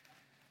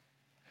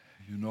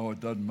You know, it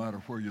doesn't matter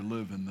where you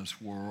live in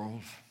this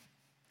world.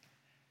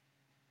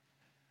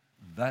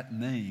 That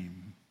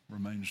name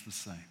remains the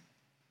same.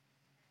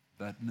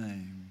 That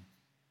name,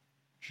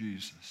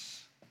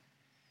 Jesus.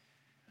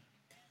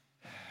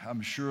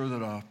 I'm sure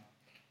that a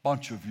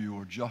bunch of you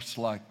are just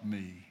like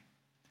me.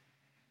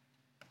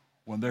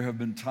 When there have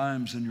been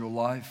times in your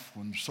life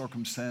when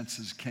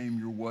circumstances came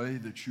your way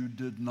that you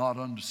did not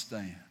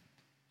understand,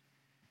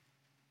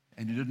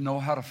 and you didn't know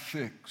how to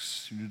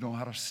fix, you didn't know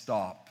how to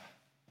stop,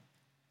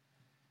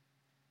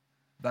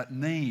 that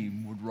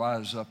name would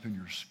rise up in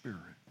your spirit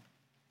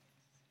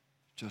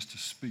just to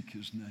speak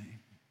his name.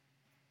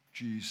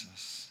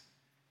 Jesus.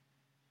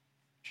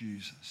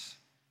 Jesus.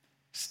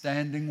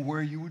 Standing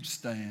where you would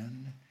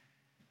stand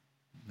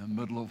in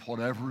the middle of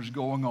whatever is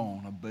going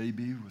on, a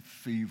baby with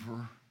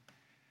fever,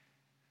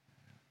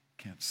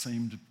 can't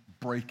seem to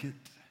break it,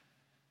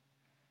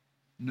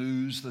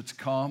 news that's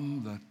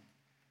come that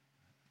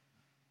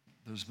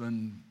there's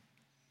been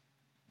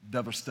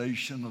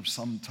devastation of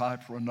some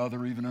type or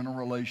another, even in a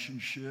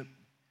relationship.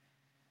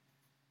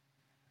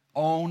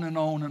 On and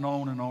on and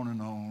on and on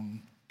and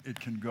on it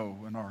can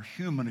go in our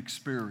human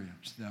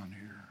experience down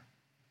here.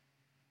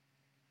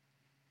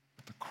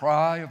 But the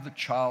cry of the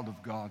child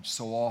of God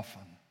so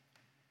often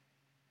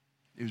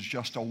is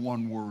just a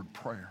one-word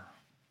prayer.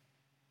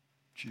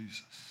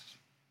 Jesus.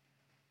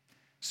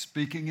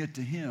 Speaking it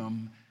to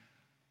him,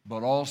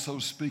 but also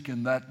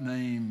speaking that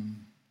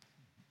name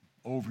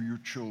over your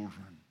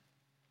children,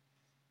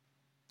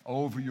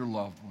 over your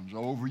loved ones,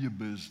 over your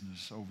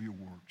business, over your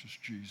work.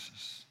 Just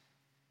Jesus.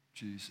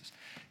 Jesus.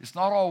 It's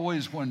not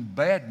always when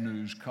bad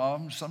news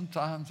comes.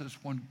 Sometimes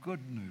it's when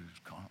good news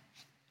comes.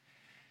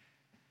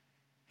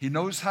 He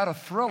knows how to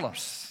thrill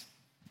us.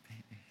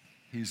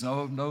 He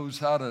knows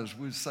how to, as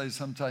we say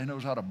sometimes, he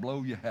knows how to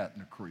blow your hat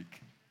in a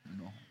creek,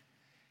 you know.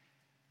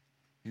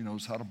 He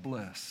knows how to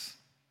bless.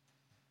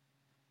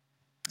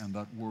 And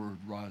that word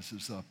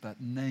rises up. That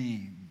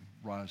name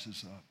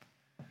rises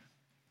up.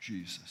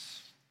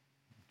 Jesus.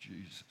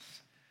 Jesus.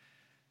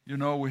 You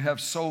know, we have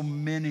so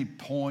many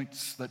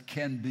points that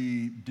can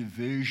be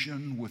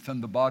division within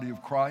the body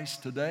of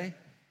Christ today.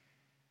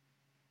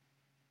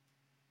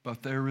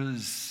 But there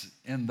is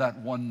in that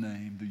one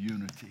name the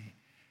unity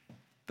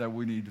that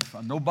we need to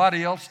find.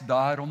 Nobody else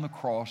died on the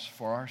cross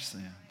for our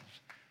sins.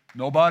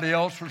 Nobody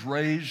else was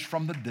raised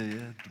from the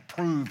dead to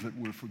prove that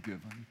we're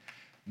forgiven.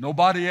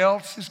 Nobody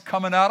else is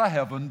coming out of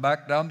heaven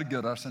back down to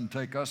get us and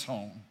take us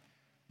home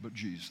but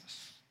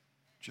Jesus.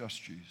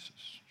 Just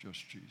Jesus.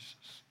 Just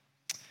Jesus.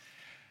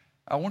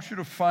 I want you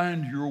to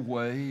find your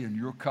way in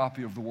your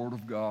copy of the Word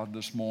of God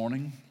this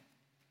morning.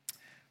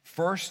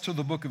 First to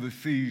the book of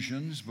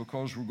Ephesians,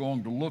 because we're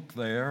going to look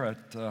there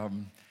at the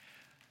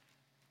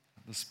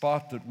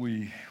spot that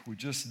we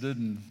just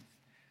didn't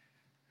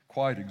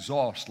quite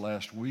exhaust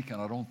last week,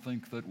 and I don't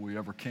think that we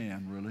ever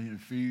can, really.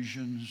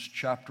 Ephesians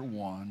chapter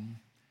 1.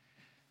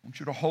 I want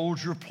you to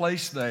hold your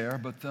place there,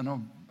 but then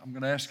I'm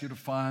going to ask you to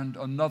find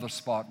another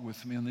spot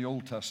with me in the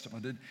Old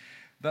Testament.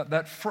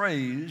 That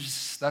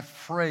phrase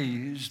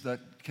that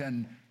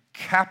can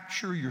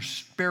capture your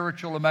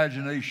spiritual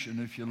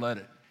imagination if you let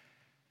it,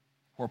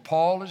 where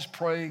Paul is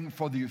praying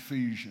for the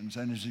Ephesians,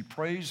 and as he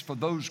prays for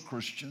those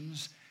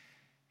Christians,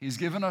 he's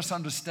given us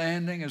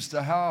understanding as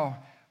to how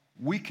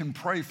we can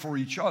pray for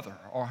each other,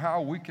 or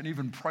how we can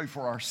even pray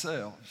for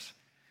ourselves.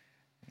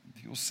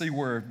 You'll see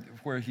where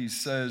he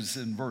says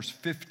in verse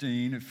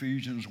 15,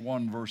 Ephesians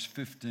 1 verse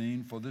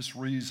 15, "For this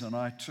reason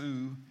I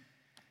too,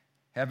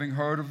 having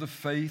heard of the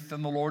faith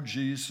in the Lord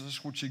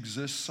Jesus which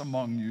exists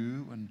among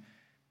you, and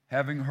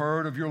having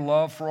heard of your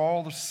love for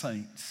all the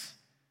saints,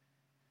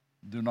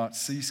 do not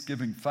cease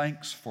giving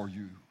thanks for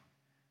you,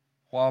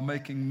 while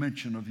making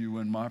mention of you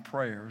in my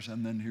prayers."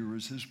 And then here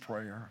is his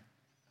prayer: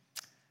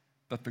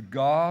 "That the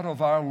God of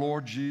our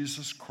Lord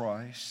Jesus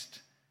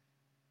Christ,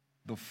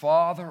 the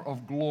Father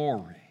of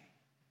glory,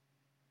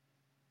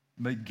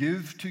 may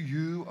give to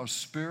you a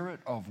spirit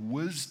of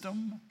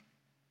wisdom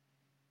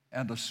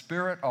and a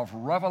spirit of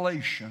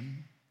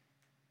revelation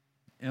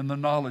in the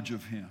knowledge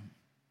of him.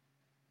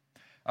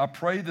 I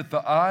pray that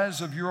the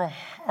eyes of your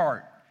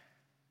heart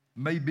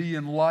may be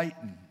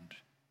enlightened,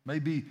 may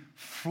be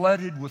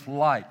flooded with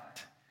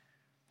light,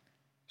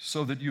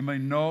 so that you may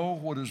know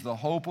what is the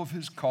hope of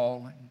his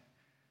calling,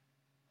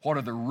 what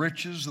are the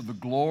riches of the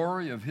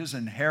glory of his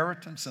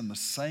inheritance in the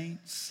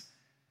saints,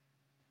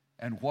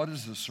 and what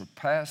is the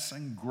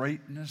surpassing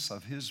greatness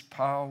of his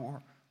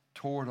power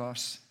toward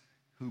us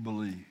who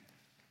believe.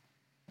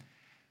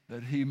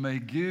 That he may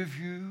give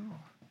you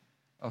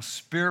a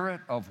spirit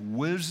of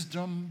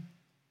wisdom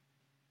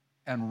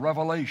and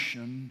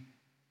revelation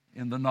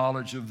in the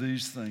knowledge of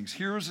these things."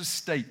 Here is a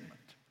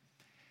statement.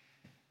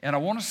 And I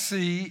want to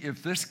see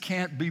if this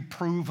can't be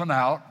proven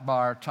out by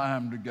our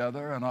time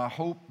together, and I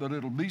hope that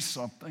it'll be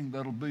something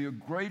that'll be a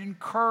great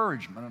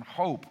encouragement and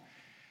hope,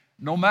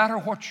 no matter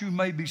what you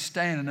may be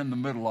standing in the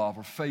middle of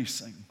or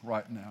facing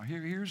right now.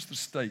 Here's the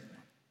statement.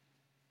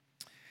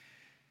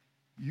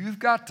 You've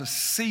got to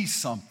see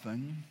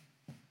something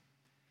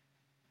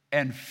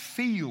and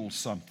feel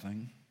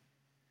something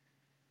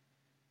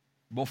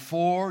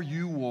before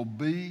you will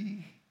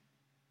be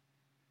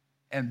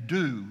and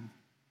do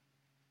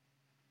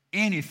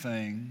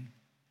anything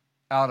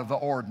out of the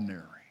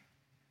ordinary.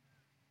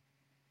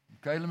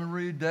 Okay, let me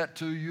read that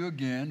to you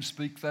again,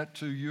 speak that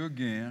to you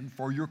again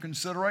for your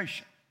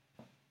consideration.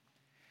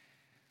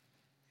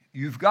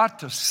 You've got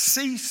to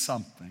see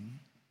something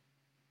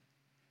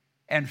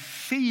and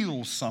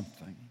feel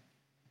something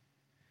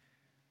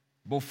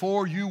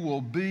before you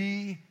will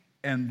be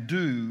and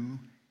do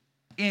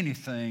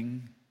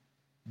anything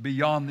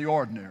beyond the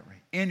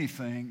ordinary,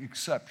 anything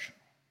exceptional.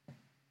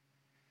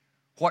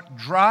 What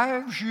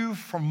drives you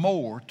for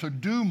more, to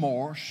do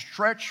more,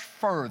 stretch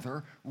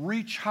further,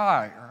 reach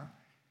higher,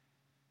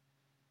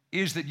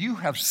 is that you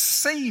have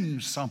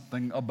seen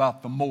something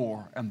about the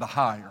more and the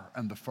higher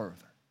and the further.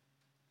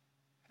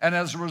 And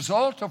as a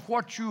result of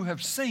what you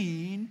have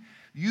seen,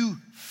 you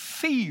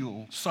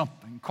feel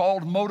something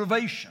called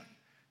motivation,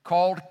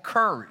 called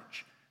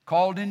courage,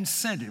 called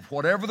incentive,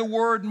 whatever the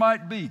word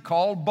might be,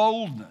 called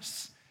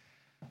boldness.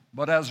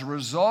 But as a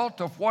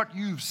result of what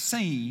you've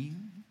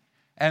seen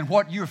and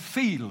what you're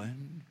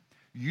feeling,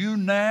 you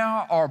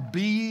now are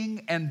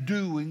being and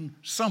doing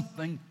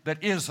something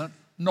that isn't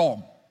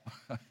normal,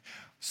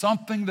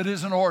 something that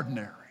isn't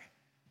ordinary,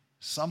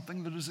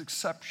 something that is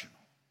exceptional.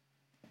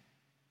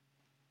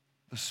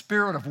 The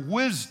spirit of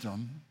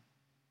wisdom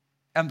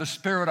and the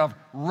spirit of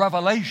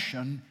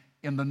revelation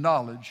in the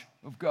knowledge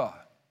of God.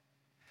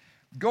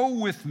 Go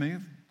with me,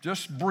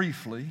 just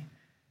briefly,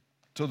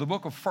 to the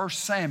book of 1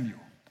 Samuel.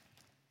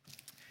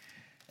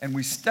 And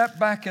we step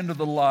back into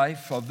the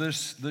life of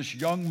this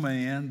young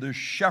man, this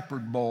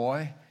shepherd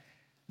boy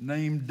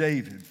named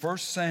David. 1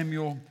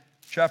 Samuel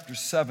chapter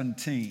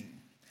 17.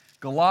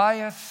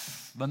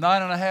 Goliath, the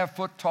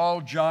 9.5-foot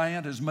tall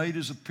giant, has made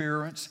his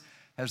appearance,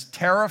 has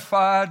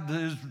terrified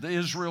the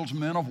Israel's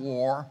men of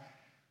war.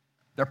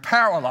 They're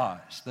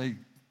paralyzed. They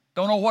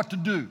don't know what to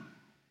do.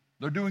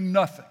 They're doing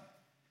nothing.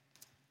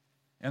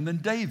 And then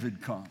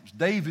David comes.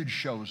 David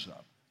shows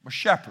up, a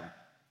shepherd.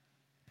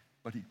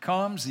 But he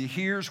comes, he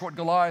hears what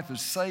Goliath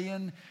is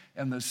saying,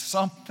 and there's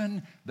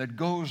something that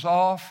goes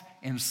off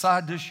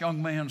inside this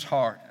young man's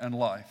heart and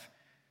life.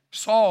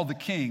 Saul the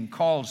king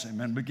calls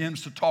him and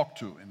begins to talk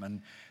to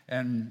him.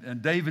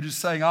 And David is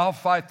saying, I'll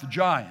fight the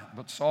giant.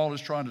 But Saul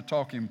is trying to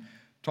talk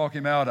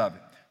him out of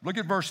it. Look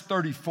at verse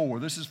 34.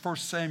 This is 1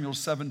 Samuel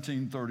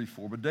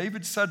 17:34. But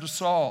David said to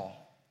Saul,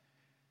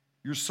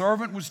 your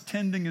servant was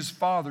tending his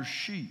father's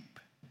sheep.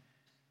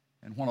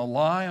 And when a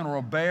lion or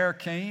a bear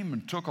came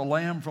and took a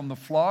lamb from the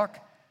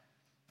flock,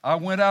 I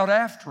went out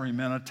after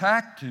him and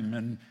attacked him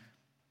and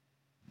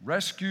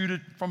rescued it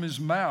from his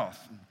mouth.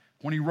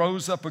 When he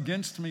rose up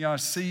against me, I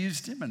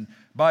seized him and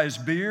by his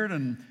beard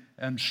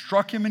and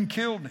struck him and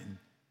killed him.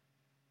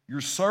 Your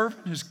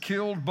servant has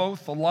killed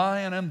both the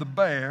lion and the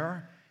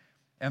bear,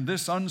 and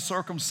this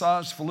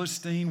uncircumcised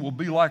Philistine will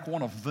be like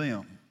one of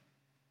them,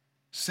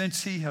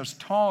 since he has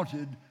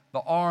taunted the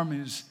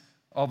armies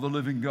of the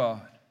living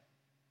God.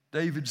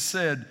 David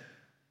said,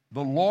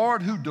 the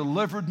Lord who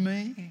delivered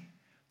me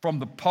from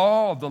the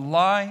paw of the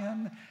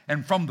lion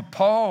and from the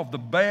paw of the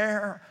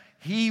bear,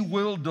 he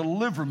will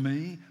deliver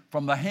me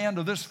from the hand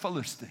of this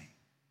Philistine.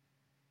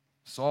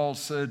 Saul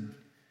said,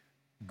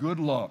 good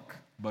luck,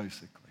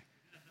 basically.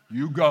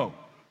 You go.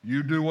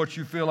 You do what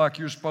you feel like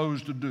you're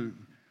supposed to do.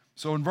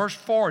 So in verse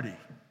 40,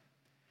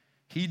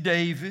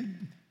 David,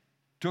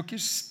 took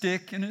his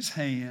stick in his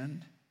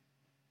hand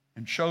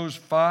and chose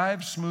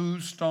 5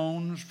 smooth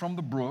stones from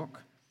the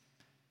brook,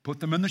 put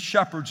them in the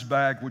shepherd's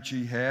bag which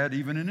he had,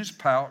 even in his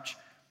pouch,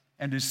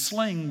 and his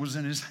sling was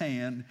in his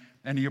hand,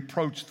 and he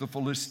approached the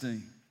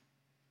Philistine.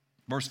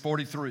 Verse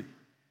 43,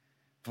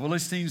 the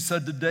Philistine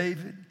said to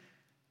David,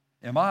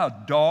 am I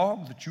a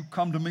dog that you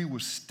come to me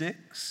with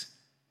sticks?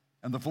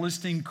 And the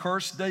Philistine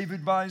cursed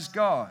David by his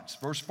gods.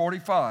 Verse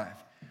 45,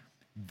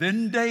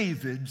 then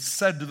David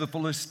said to the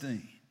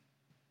Philistine,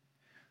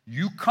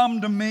 you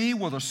come to me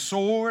with a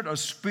sword, a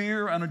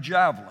spear, and a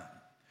javelin.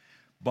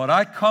 But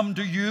I come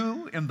to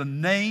you in the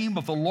name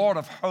of the Lord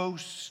of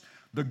hosts,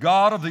 the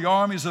God of the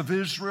armies of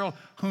Israel,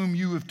 whom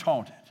you have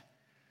taunted.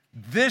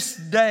 This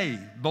day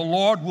the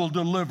Lord will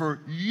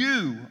deliver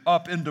you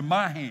up into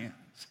my hands,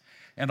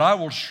 and I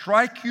will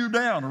strike you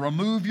down and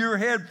remove your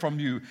head from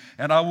you,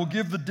 and I will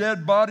give the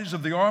dead bodies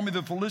of the army of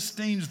the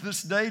Philistines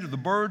this day to the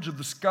birds of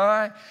the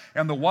sky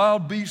and the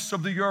wild beasts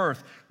of the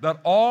earth, that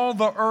all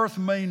the earth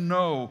may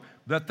know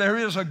that there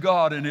is a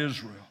God in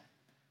Israel,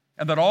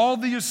 and that all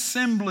the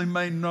assembly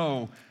may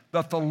know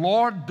that the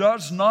Lord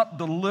does not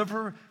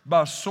deliver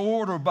by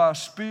sword or by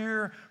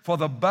spear, for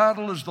the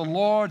battle is the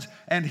Lord's,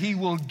 and he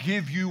will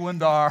give you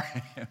into our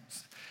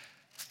hands.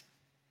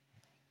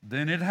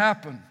 Then it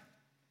happened,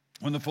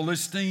 when the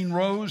Philistine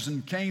rose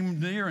and came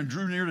near and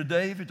drew near to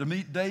David to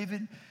meet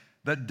David,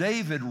 that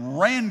David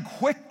ran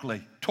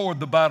quickly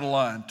toward the battle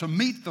line to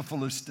meet the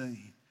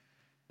Philistine.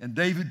 And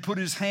David put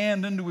his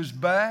hand into his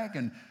bag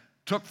and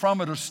took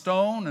from it a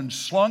stone and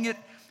slung it,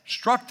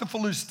 struck the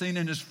Philistine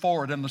in his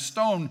forehead, and the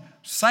stone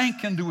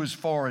sank into his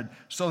forehead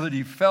so that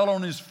he fell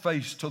on his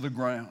face to the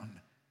ground.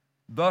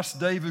 Thus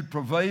David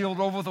prevailed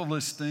over the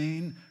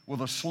Philistine with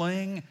a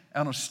sling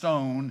and a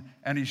stone,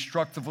 and he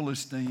struck the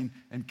Philistine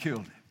and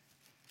killed him.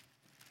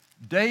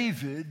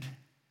 David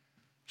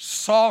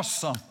saw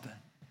something,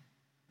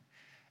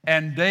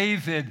 and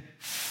David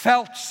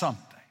felt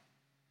something.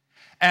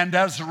 And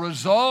as a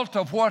result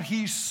of what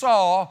he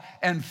saw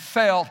and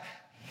felt,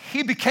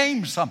 he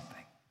became something.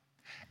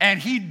 And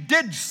he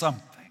did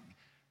something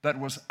that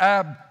was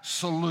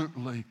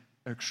absolutely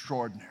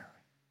extraordinary.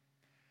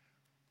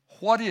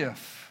 What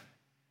if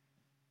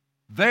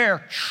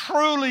there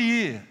truly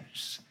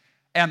is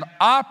an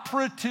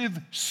operative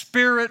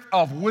spirit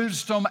of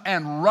wisdom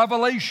and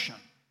revelation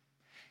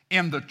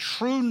in the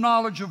true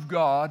knowledge of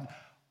God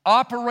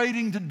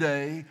operating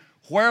today,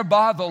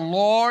 whereby the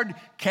Lord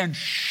can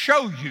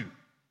show you,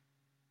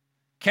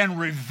 can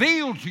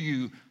reveal to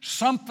you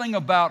something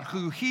about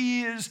who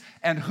He is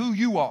and who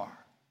you are.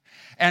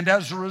 And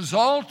as a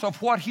result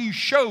of what He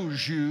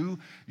shows you,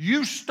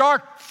 you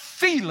start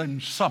feeling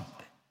something.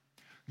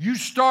 You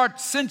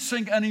start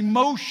sensing an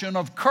emotion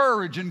of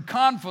courage and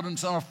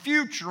confidence and a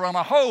future and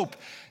a hope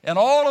and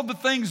all of the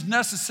things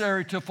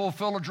necessary to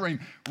fulfill a dream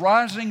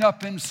rising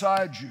up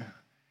inside you.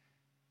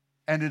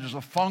 And it is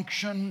a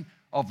function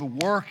of the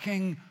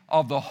working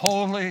of the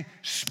Holy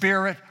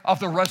Spirit of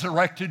the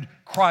resurrected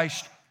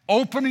Christ,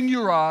 opening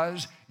your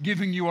eyes,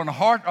 giving you a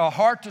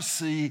heart to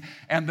see,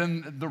 and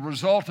then the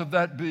result of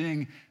that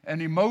being an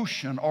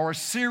emotion or a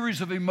series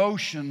of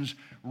emotions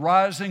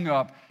rising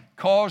up,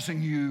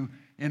 causing you,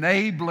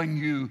 enabling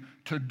you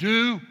to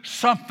do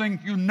something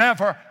you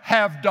never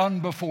have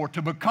done before,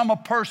 to become a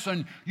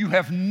person you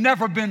have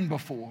never been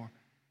before.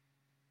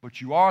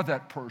 But you are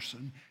that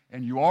person,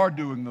 and you are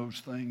doing those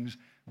things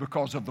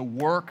because of the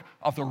work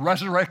of the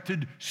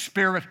resurrected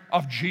Spirit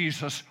of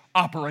Jesus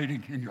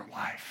operating in your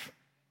life.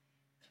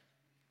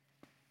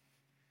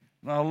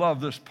 And I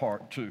love this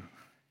part too.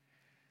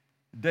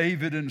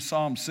 David in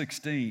Psalm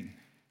 16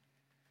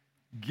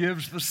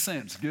 gives the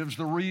sense, gives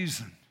the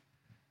reason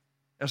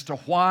as to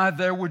why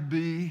there would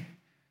be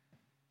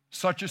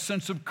such a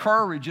sense of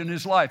courage in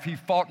his life. He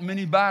fought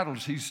many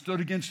battles. He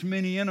stood against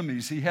many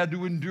enemies. He had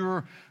to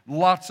endure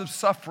lots of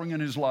suffering in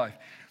his life.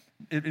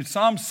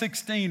 Psalm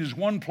 16 is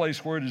one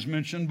place where it is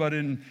mentioned, but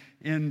in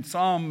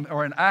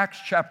Acts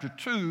chapter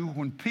 2,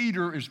 when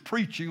Peter is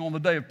preaching on the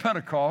day of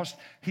Pentecost,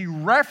 he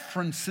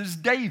references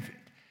David.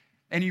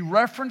 And he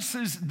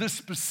references this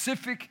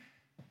specific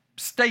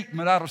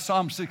statement out of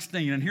Psalm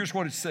 16. And here's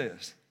what it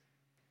says.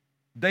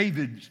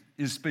 David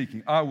is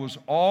speaking. I was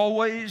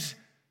always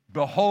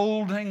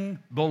beholding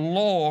the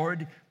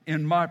Lord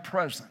in my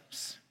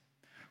presence,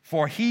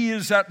 for He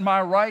is at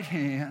my right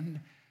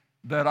hand,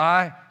 that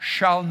I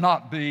shall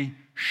not be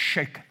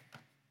shaken.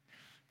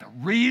 The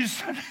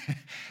reason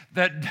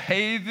that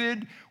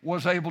David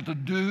was able to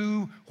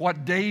do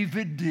what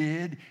David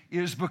did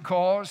is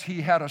because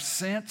he had a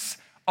sense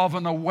of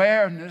an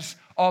awareness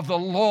of the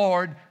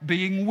Lord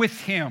being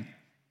with him.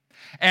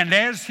 And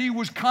as he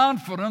was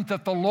confident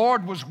that the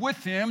Lord was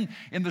with him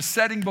in the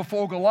setting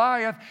before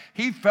Goliath,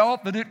 he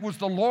felt that it was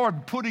the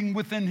Lord putting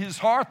within his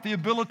heart the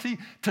ability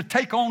to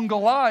take on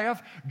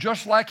Goliath,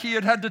 just like he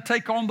had to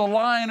take on the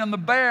lion and the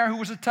bear who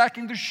was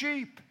attacking the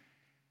sheep.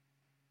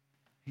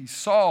 He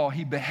saw,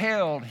 he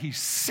beheld, he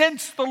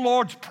sensed the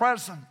Lord's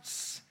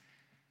presence.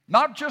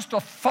 Not just a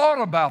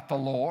thought about the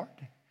Lord,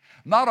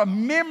 not a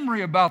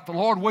memory about the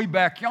Lord way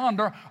back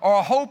yonder, or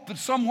a hope that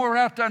somewhere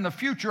out there in the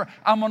future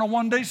I'm going to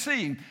one day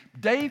see Him.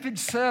 David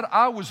said,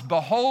 I was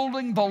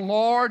beholding the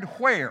Lord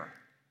where?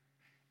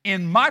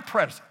 In my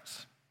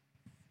presence.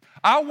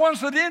 I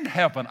wasn't in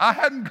heaven. I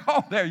hadn't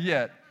gone there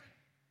yet.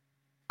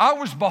 I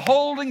was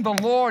beholding the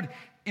Lord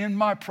in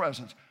my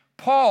presence.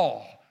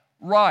 Paul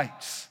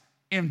writes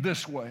in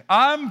this way,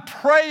 I'm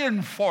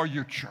praying for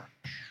you, church.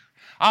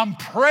 I'm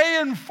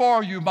praying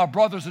for you, my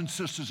brothers and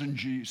sisters in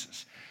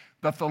Jesus,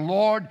 that the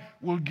Lord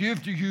will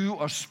give to you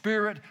a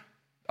spirit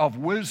of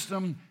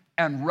wisdom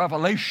and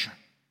revelation,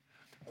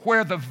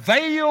 where the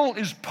veil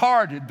is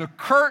parted, the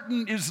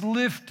curtain is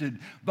lifted,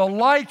 the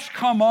lights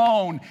come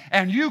on,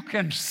 and you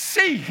can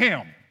see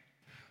Him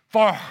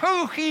for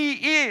who He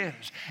is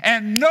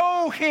and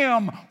know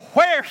Him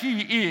where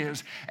He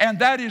is, and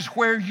that is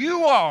where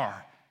you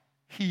are,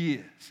 He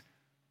is.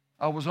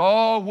 I was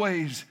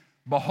always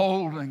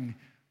beholding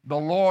the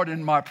Lord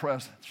in my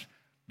presence.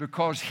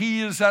 Because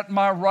He is at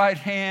my right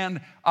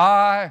hand,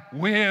 I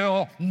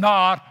will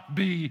not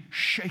be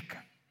shaken.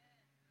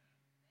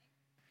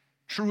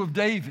 True of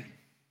David.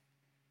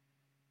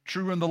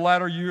 True in the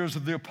latter years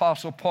of the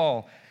Apostle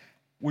Paul.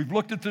 We've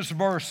looked at this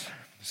verse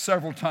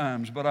several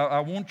times, but I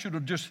want you to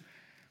just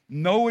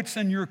know it's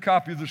in your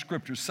copy of the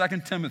Scriptures. 2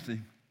 Timothy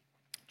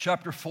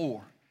chapter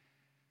 4.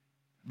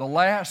 The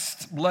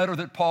last letter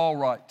that Paul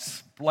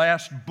writes,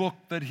 last book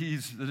that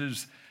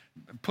is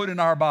put in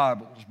our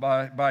Bibles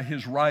by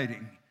his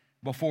writing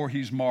before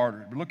he's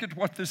martyred. Look at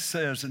what this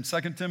says in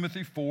 2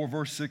 Timothy 4,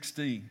 verse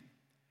 16.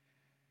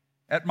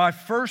 At my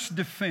first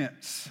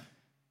defense,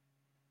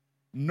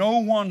 no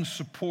one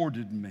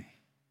supported me,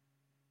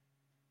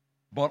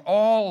 but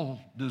all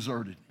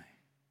deserted me.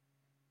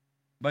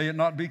 may it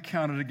not be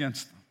counted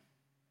against them.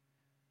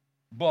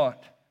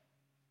 But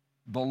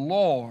the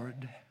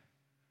Lord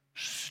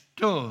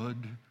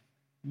stood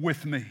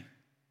with me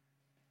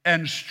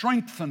and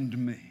strengthened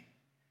me,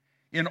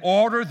 in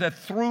order that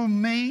through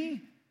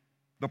me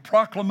the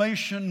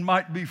proclamation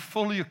might be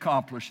fully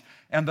accomplished,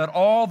 and that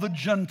all the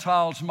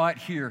Gentiles might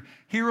hear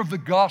of the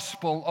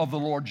gospel of the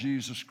Lord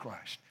Jesus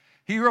Christ,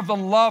 hear of the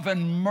love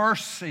and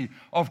mercy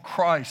of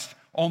Christ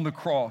on the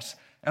cross,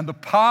 and the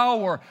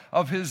power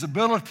of His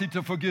ability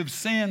to forgive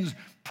sins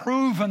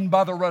proven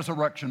by the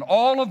resurrection.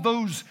 All of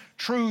those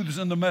truths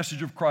in the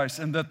message of Christ,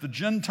 and that the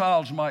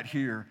Gentiles might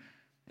hear.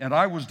 And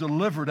I was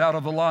delivered out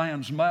of the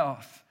lion's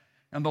mouth.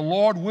 And the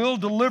Lord will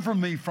deliver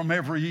me from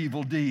every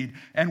evil deed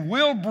and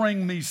will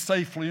bring me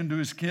safely into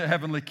His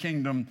heavenly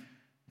kingdom.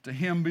 To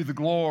Him be the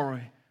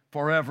glory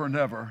forever and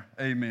ever.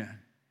 Amen.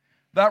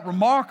 That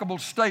remarkable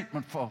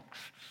statement, folks,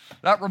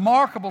 that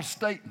remarkable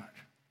statement.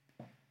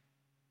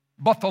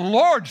 But the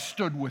Lord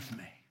stood with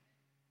me.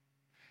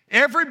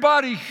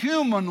 Everybody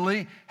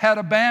humanly had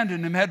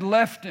abandoned Him, had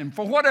left Him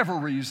for whatever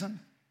reason.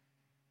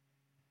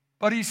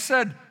 But He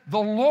said, the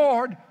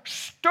Lord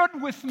stood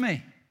with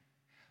me.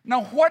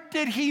 Now, what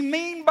did He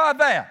mean by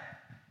that?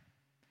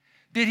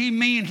 Did He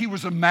mean He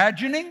was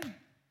imagining?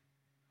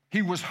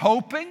 He was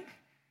hoping?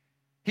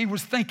 He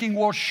was thinking,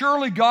 well,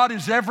 surely God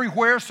is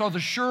everywhere, so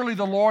surely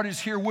the Lord is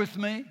here with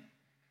me?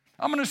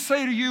 I'm going to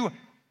say to you,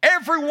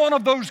 every one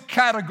of those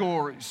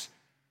categories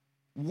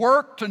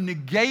work to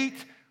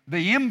negate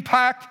the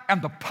impact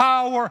and the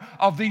power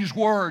of these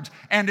words.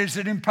 And as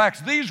it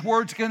impacts these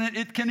words,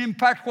 it can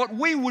impact what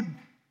we would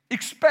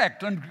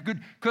expect and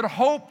could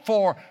hope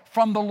for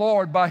from the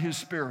Lord by His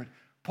Spirit.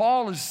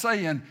 Paul is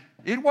saying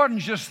it wasn't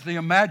just the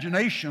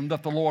imagination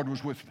that the Lord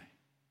was with me.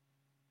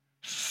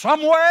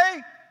 Some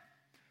way,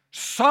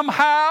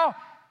 somehow,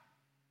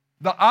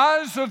 the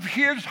eyes of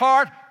his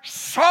heart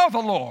saw the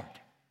Lord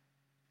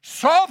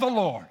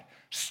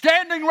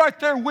standing right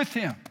there with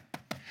him.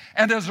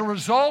 And as a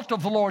result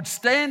of the Lord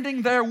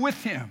standing there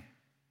with him,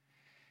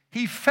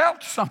 he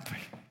felt something.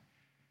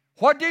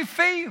 What did he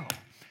feel?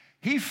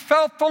 He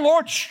felt the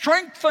Lord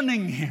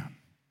strengthening him.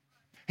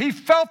 He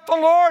felt the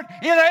Lord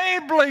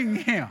enabling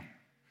him.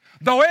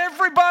 Though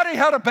everybody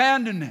had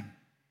abandoned him,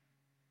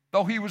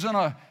 though he was in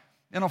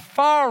a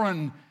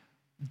foreign,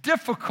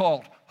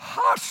 difficult,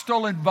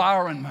 hostile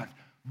environment,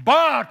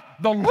 but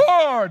the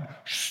Lord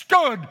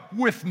stood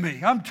with me.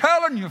 I'm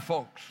telling you,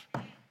 folks,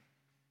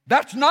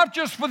 that's not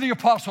just for the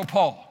Apostle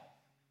Paul.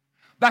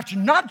 That's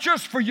not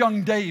just for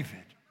young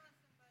David.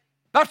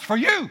 That's for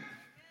you.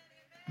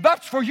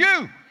 That's for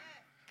you.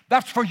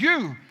 That's for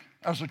you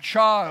as a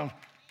child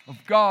of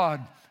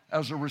God,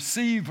 as a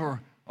receiver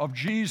of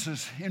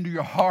Jesus into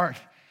your heart,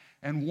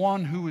 and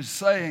one who is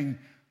saying,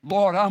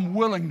 Lord, I'm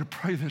willing to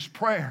pray this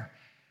prayer.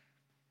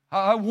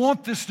 I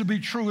want this to be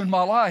true in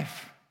my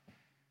life.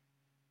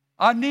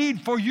 I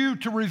need for you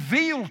to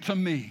reveal to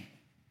me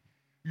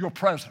your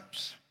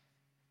presence,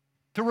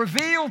 to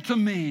reveal to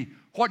me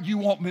what you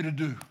want me to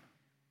do,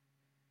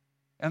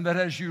 and that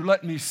as you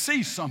let me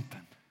see something,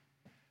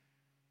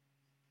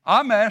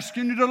 I'm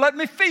asking you to let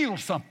me feel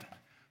something.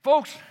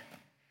 Folks,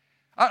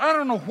 I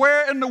don't know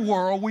where in the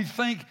world we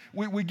think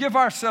we give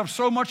ourselves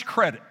so much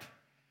credit.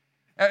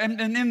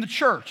 And in the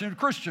church, in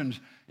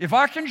Christians, if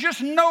I can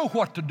just know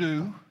what to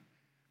do,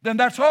 then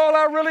that's all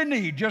I really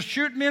need. Just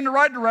shoot me in the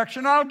right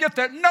direction, and I'll get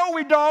that. No,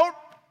 we don't.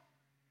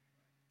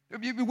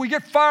 We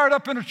get fired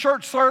up in a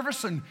church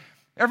service, and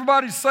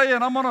everybody's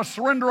saying, I'm going to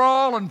surrender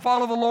all and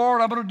follow the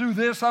Lord. I'm going to do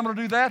this. I'm going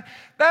to do that.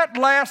 That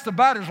lasts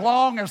about as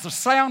long as the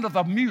sound of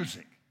the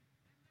music.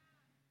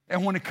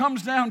 And when it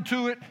comes down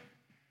to it,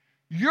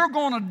 you're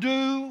going to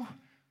do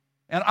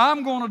and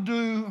I'm going to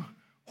do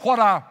what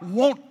I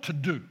want to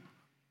do.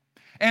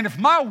 And if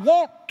my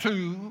want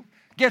to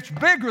gets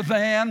bigger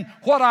than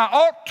what I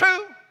ought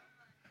to,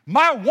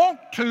 my want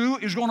to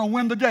is going to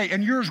win the day,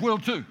 and yours will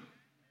too.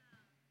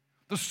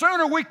 The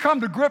sooner we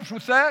come to grips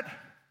with that,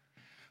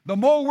 the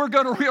more we're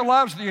going to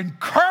realize the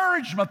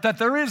encouragement that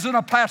there is in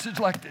a passage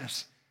like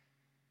this.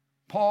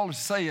 Paul is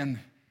saying,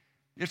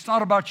 it's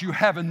not about you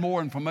having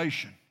more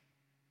information.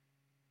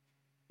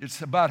 It's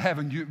about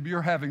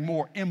you're having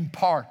more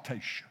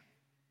impartation.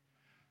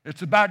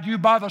 It's about you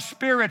by the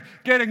Spirit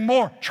getting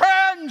more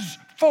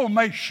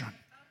transformation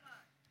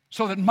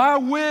so that my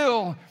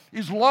will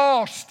is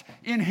lost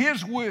in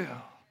His will.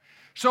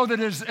 So that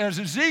as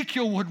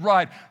Ezekiel would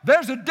write,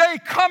 there's a day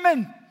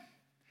coming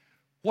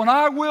when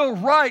I will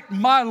write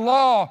my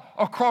law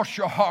across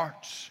your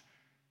hearts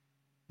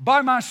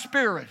by my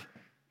Spirit.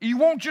 You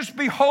won't just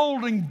be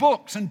holding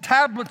books and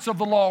tablets of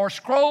the law or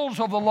scrolls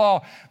of the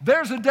law.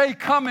 There's a day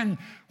coming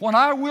when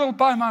I will,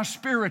 by my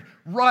Spirit,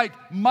 write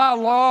my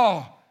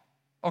law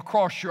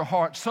across your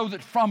heart so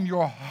that from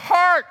your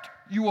heart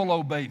you will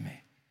obey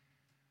me.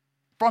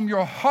 From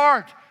your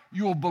heart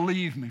you will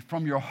believe me.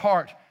 From your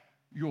heart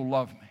you'll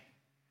love me.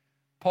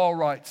 Paul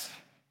writes,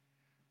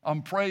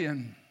 I'm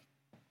praying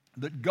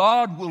that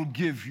God will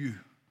give you,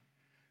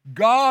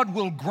 God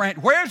will grant.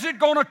 Where's it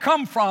going to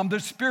come from,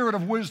 this spirit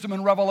of wisdom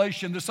and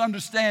revelation, this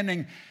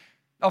understanding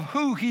of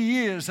who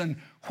He is and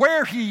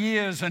where He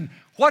is and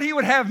what He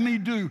would have me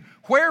do.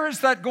 Where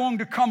is that going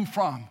to come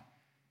from?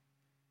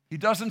 He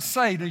doesn't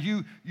say. Now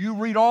you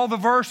read all the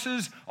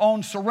verses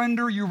on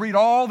surrender. You read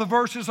all the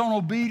verses on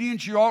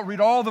obedience. You read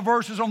all the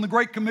verses on the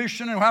Great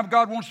Commission and how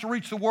God wants to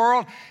reach the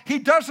world. He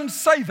doesn't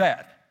say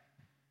that.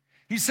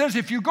 He says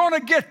if you're going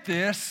to get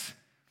this,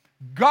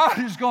 God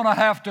is going to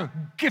have to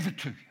give it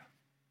to you.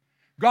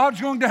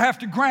 God's going to have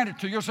to grant it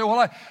to you. You'll say, well,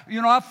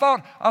 I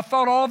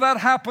thought all that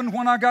happened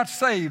when I got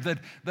saved. I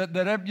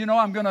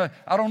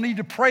don't need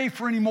to pray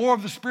for any more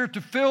of the Spirit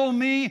to fill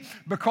me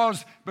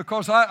because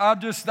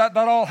that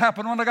all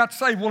happened when I got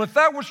saved. Well, if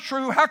that was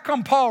true, how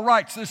come Paul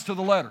writes this to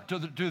the letter to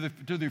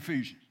the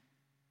Ephesians?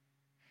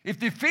 If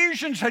the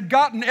Ephesians had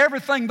gotten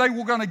everything they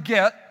were going to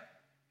get,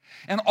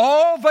 and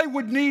all they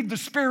would need the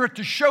Spirit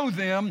to show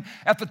them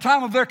at the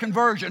time of their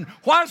conversion,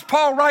 why is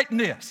Paul writing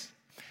this?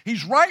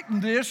 He's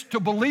writing this to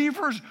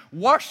believers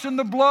washed in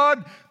the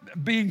blood,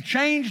 being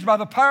changed by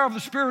the power of the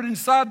Spirit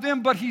inside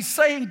them, but he's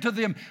saying to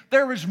them,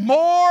 there is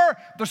more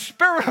the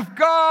Spirit of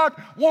God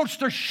wants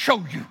to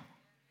show you.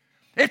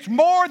 It's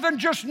more than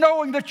just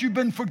knowing that you've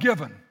been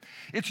forgiven.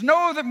 It's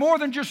more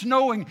than just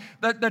knowing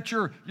that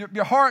your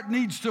heart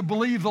needs to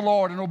believe the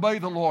Lord and obey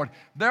the Lord.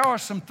 There are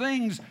some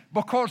things,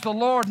 because the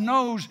Lord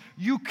knows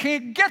you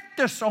can't get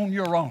this on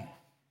your own.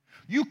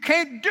 You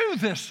can't do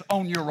this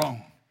on your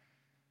own,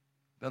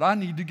 that I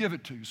need to give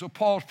it to you. So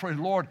Paul's praying,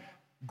 Lord,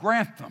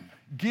 grant them,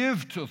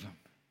 give to them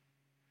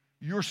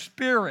your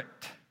spirit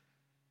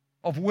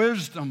of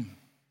wisdom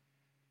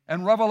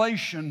and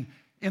revelation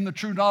in the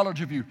true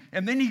knowledge of you.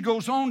 And then he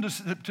goes on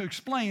to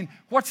explain,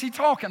 what's he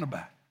talking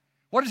about?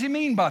 What does he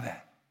mean by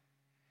that?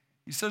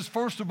 He says,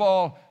 first of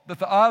all, that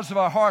the eyes of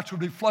our hearts would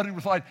be flooded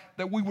with light,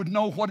 that we would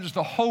know what is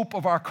the hope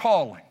of our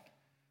calling.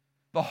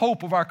 The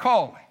hope of our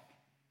calling.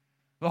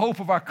 The hope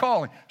of our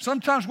calling.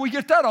 Sometimes we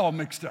get that all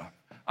mixed up.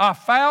 I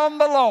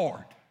found the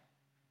Lord.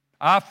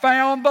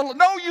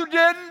 No, you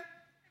didn't.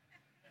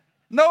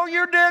 No,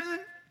 you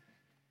didn't.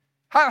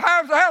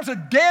 How's a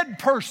dead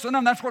person,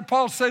 and that's what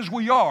Paul says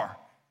we are,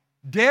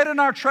 dead in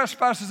our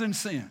trespasses and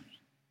sins.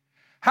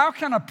 How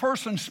can a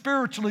person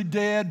spiritually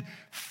dead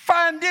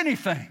find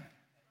anything?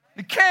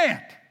 It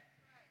can't.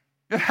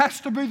 It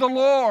has to be the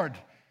Lord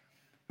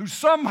who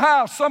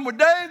somehow,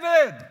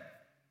 David,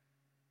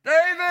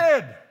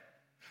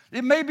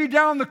 it may be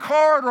down the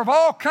corridor of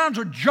all kinds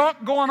of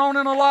junk going on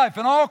in a life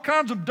and all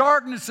kinds of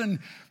darkness and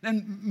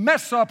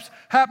mess-ups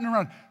happening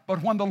around.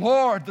 But when the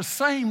Lord, the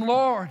same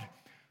Lord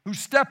who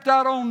stepped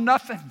out on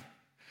nothing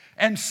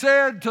and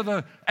said to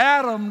the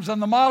atoms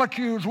and the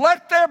molecules,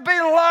 let there be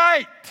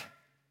light,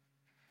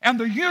 and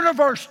the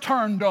universe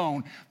turned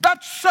on,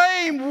 that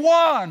same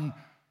one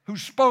who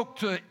spoke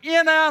to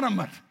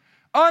inanimate,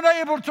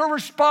 unable to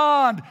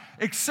respond,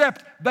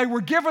 except they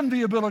were given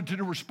the ability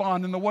to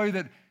respond in the way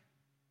that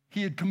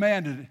He had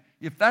commanded.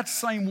 If that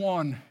same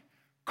one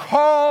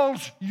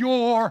calls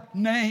your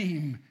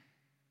name,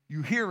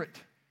 you hear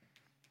it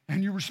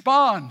and you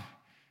respond.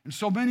 And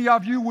so many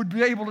of you would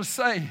be able to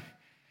say,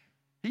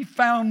 He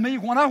found me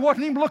when I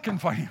wasn't even looking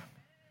for Him.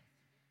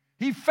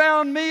 He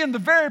found me in the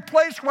very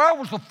place where I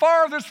was the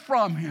farthest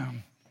from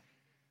Him.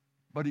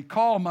 But He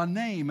called my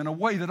name in a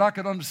way that I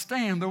could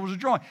understand. There was a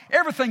joy.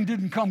 Everything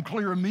didn't come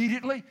clear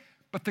immediately,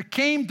 but there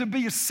came to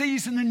be a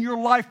season in your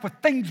life where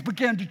things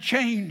began to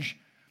change.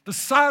 The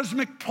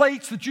seismic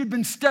plates that you'd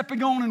been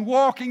stepping on and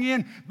walking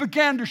in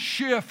began to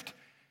shift.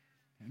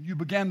 And you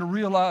began to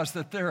realize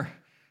that there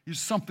is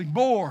something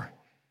more.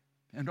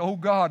 And oh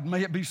God,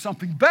 may it be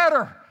something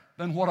better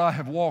than what I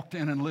have walked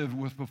in and lived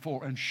with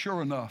before. And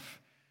sure enough,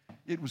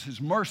 it was His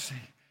mercy.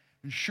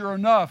 And sure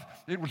enough,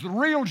 it was the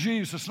real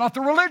Jesus, not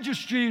the religious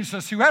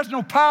Jesus who has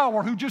no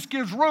power, who just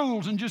gives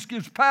rules and just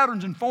gives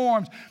patterns and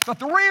forms, but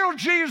the real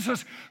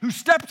Jesus who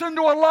steps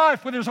into a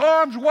life with His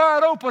arms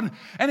wide open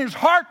and His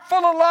heart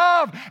full of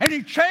love, and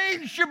He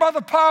changed you by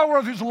the power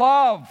of His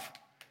love,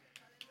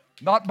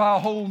 not by a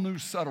whole new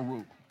set of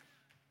rules.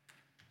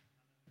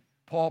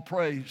 Paul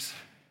prays,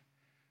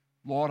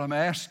 Lord, I'm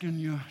asking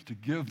you to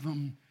give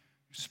them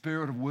the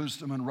spirit of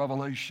wisdom and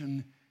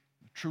revelation,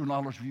 true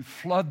knowledge of you.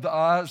 Flood the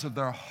eyes of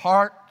their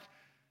heart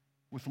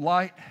with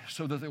light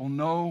so that they will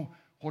know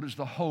what is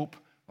the hope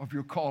of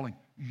your calling.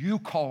 You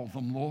call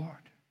them, Lord.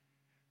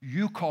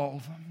 You call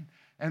them,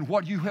 and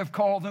what you have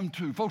called them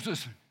to. Folks,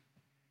 listen.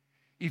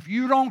 If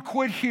you don't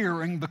quit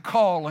hearing the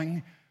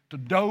calling to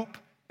dope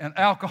and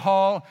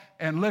alcohol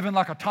and living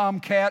like a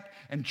tomcat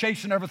and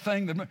chasing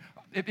everything,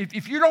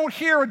 if you don't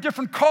hear a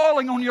different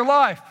calling on your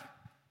life,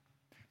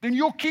 then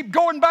you'll keep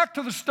going back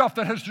to the stuff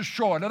that has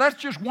destroyed. Now, that's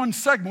just one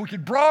segment. We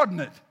could broaden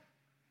it.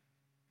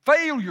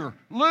 Failure,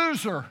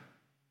 loser.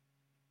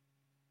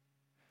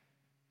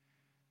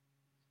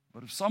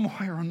 But if some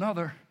way or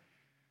another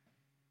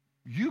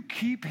you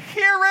keep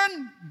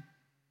hearing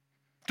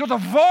to the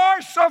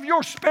voice of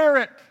your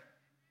spirit,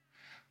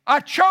 I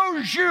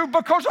chose you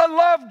because I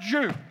loved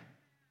you.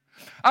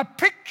 I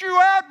picked you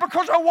out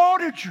because I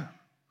wanted you.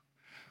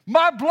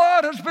 My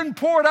blood has been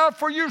poured out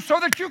for you so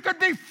that you could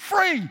be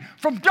free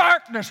from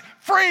darkness,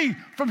 free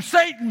from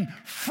Satan,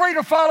 free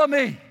to follow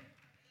me.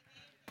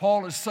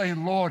 Paul is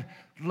saying, Lord,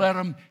 let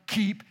them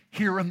keep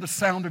hearing the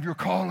sound of your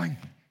calling.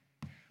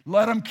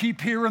 Let them keep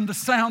hearing the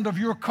sound of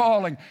your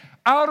calling.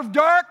 Out of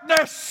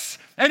darkness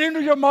and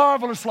into your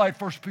marvelous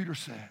light, 1 Peter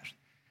says,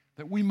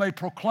 that we may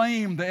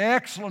proclaim the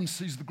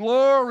excellencies, the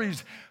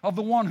glories of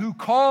the one who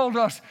called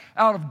us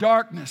out of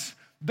darkness.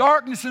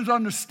 Darkness is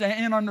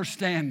in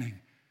understanding.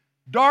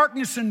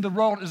 Darkness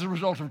is a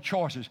result of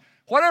choices.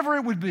 Whatever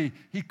it would be,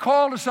 he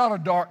called us out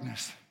of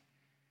darkness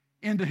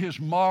into his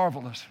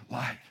marvelous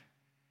light.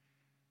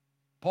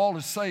 Paul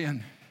is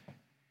saying,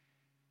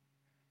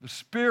 the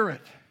Spirit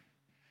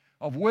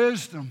of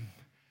wisdom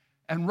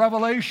and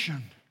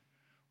revelation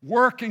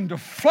working to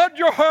flood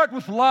your heart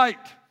with light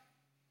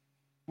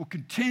will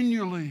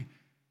continually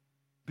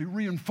be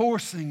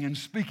reinforcing and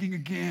speaking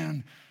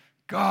again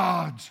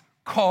God's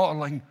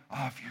calling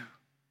of you.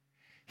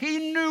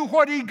 He knew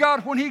what he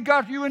got when he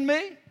got you and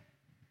me.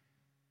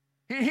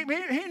 He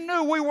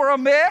knew we were a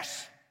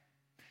mess.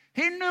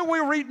 He knew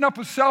we were eaten up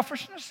with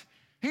selfishness.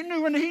 He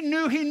knew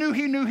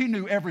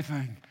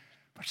everything.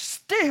 But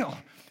still,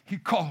 he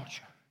called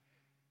you.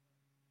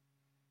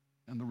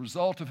 And the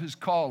result of his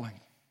calling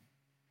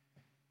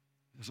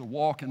is a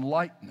walk in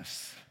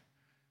lightness,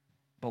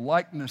 the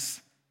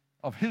likeness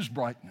of his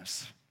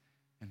brightness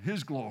and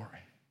his glory.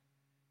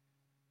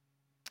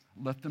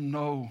 Let them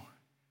know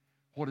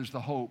what is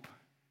the hope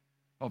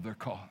of their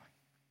calling.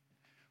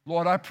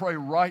 Lord, I pray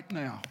right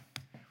now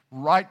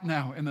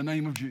in the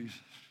name of Jesus,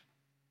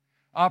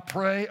 I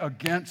pray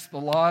against the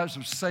lies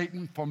of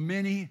Satan for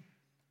many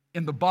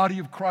in the body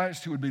of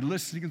Christ who would be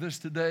listening to this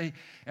today,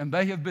 and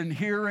they have been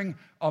hearing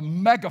a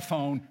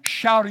megaphone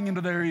shouting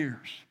into their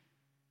ears.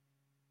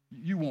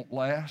 You won't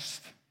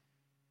last.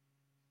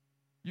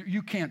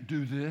 You can't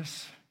do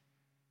this.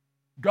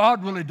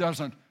 God really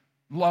doesn't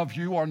love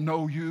you or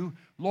know you.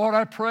 Lord,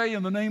 I pray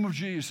in the name of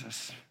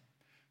Jesus,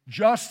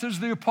 just as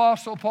the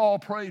Apostle Paul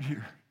prayed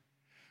here,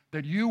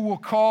 that you will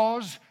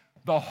cause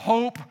the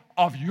hope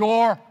of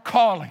your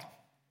calling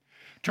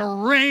to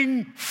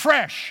ring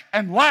fresh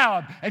and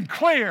loud and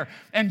clear,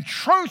 and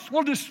truth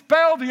will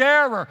dispel the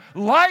error.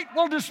 Light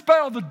will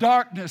dispel the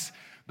darkness.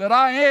 That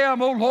I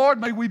am, oh Lord,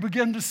 may we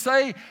begin to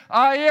say,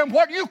 I am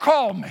what you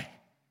call me.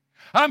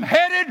 I'm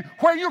headed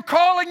where you're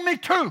calling me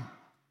to.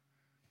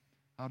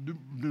 I do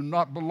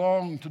not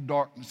belong to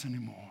darkness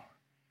anymore.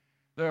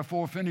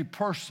 Therefore, if any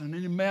person,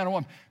 any man or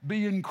woman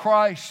be in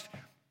Christ,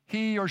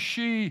 he or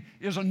she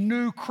is a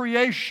new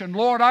creation.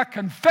 Lord, I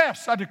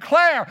confess, I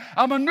declare,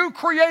 I'm a new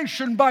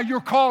creation by your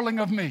calling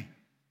of me.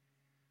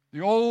 The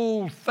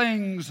old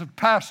things have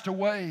passed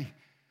away.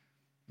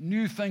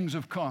 New things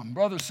have come.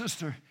 Brother,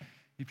 sister,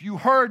 if you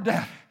heard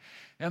that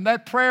and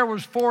that prayer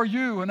was for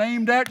you and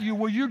aimed at you,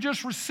 will you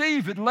just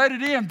receive it, let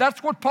it in?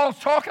 That's what Paul's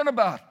talking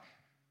about.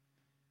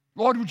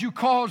 Lord, would you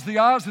cause the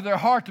eyes of their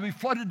heart to be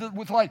flooded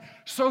with light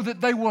so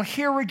that they will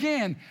hear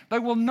again, they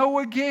will know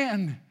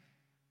again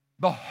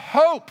the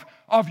hope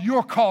of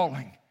your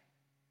calling.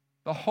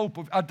 The hope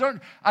of,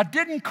 I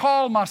didn't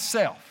call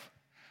myself.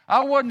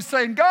 I wasn't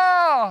saying,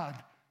 God,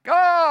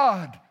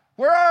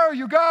 where are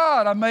you,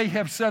 God? I may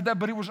have said that,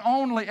 but it was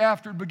only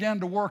after it began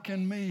to work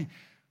in me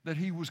that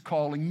he was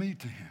calling me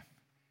to him.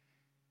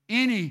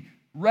 Any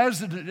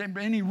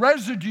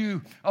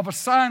residue of a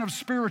sign of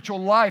spiritual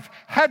life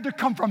had to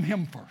come from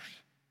him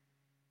first.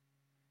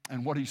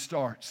 And what he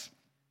starts,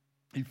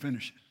 he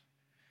finishes.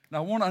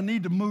 Now, I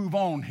need to move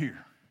on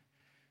here.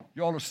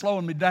 Y'all are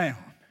slowing me down.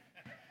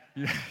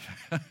 Yeah.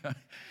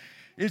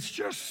 It's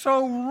just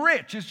so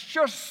rich. It's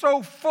just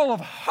so full of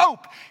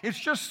hope. It's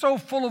just so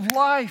full of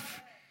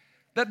life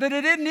that it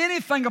isn't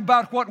anything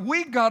about what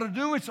we got to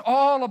do. It's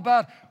all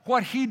about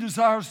what he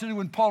desires to do.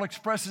 And Paul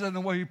expresses it in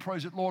the way he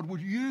prays it. Lord,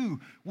 would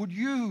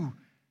you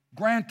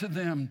grant to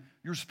them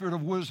your spirit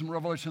of wisdom,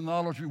 revelation, and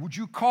knowledge? Would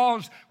you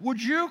cause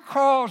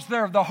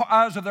the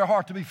eyes of their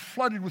heart to be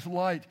flooded with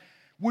light?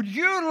 Would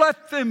you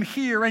let them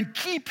hear and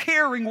keep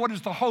hearing what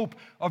is the hope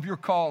of your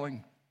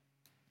calling?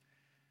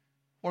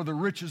 What are the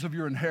riches of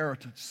your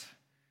inheritance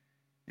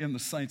in the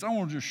saints? I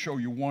want to just show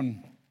you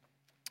one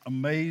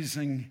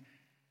amazing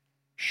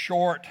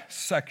short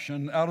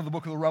section out of the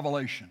book of the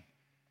Revelation.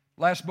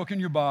 Last book in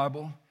your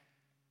Bible,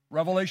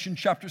 Revelation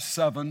chapter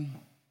 7.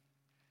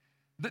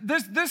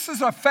 This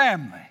is a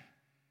family.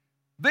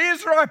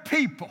 These are our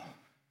people.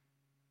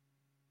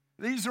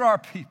 These are our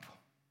people.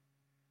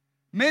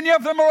 Many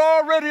of them are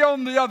already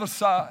on the other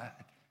side.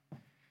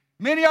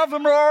 Many of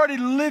them are already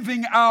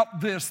living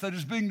out this that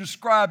is being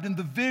described in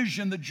the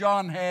vision that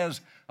John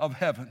has of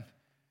heaven.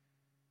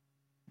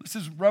 This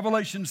is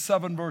Revelation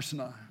 7, verse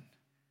 9.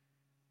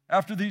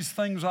 After these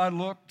things I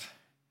looked,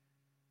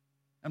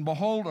 and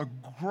behold, a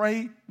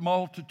great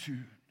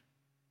multitude,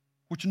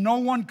 which no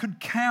one could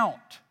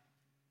count,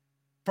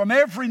 from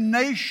every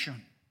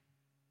nation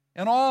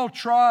and all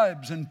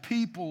tribes and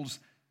peoples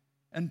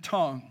and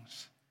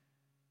tongues,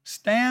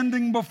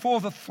 standing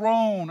before the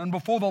throne and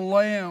before the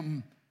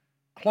Lamb,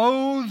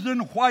 clothed in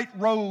white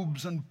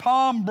robes and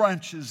palm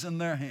branches in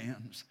their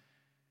hands.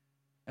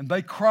 And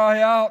they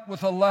cry out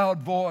with a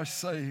loud voice,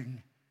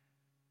 saying,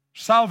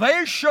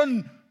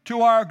 Salvation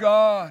to our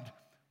God,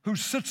 who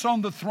sits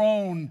on the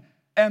throne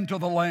and to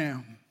the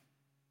Lamb.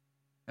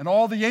 And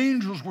all the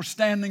angels were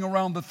standing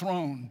around the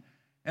throne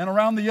and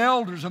around the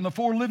elders and the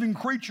four living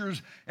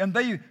creatures, and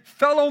they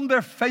fell on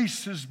their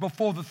faces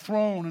before the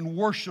throne and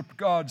worshiped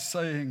God,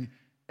 saying,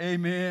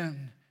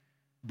 Amen.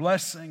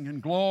 Blessing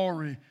and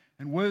glory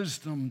and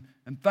wisdom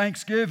and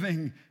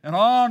thanksgiving and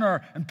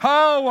honor and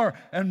power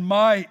and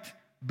might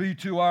be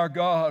to our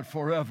God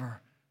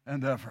forever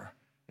and ever.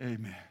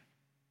 Amen.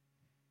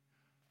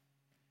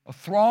 A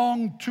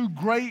throng too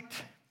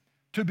great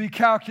to be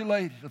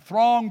calculated, a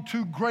throng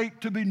too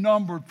great to be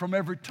numbered, from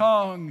every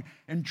tongue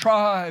and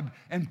tribe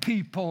and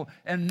people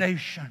and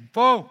nation.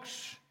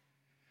 Folks,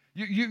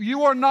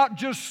 you are not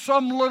just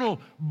some little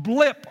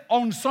blip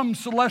on some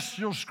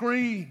celestial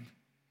screen.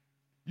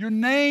 Your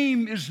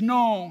name is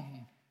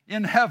known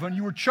in heaven.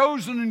 You were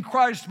chosen in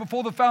Christ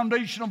before the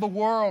foundation of the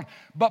world.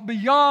 But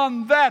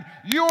beyond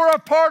that, you are a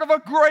part of a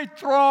great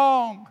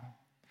throng.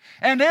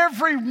 And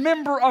every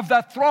member of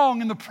that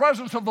throng in the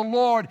presence of the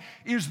Lord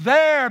is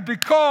there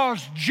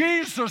because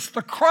Jesus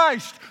the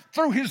Christ,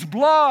 through His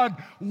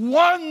blood,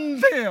 won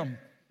them,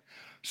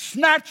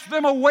 snatched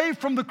them away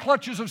from the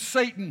clutches of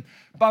Satan.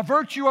 By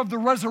virtue of the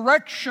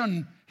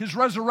resurrection, His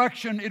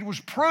resurrection, it was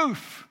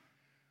proof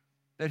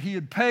that He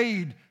had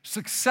paid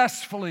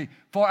successfully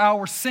for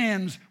our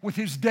sins with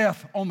His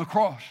death on the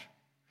cross.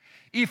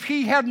 If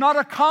He had not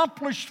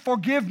accomplished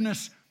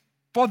forgiveness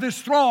for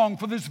this throng,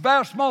 for this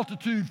vast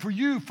multitude, for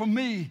you, for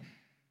me,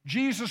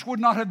 Jesus would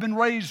not have been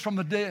raised from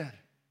the dead.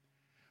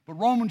 But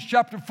Romans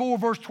chapter 4,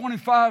 verse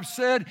 25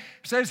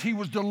 says He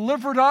was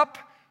delivered up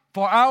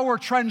for our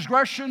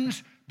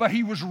transgressions, but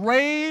He was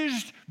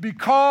raised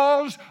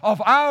because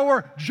of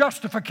our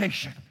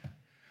justification.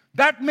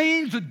 That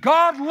means that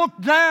God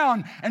looked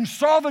down and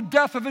saw the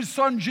death of His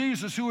Son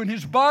Jesus, who in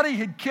His body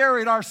had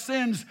carried our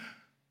sins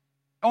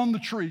on the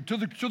tree, to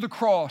the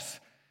cross.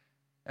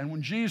 And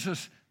when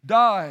Jesus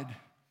died,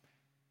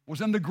 was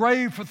in the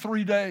grave for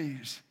 3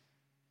 days.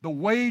 The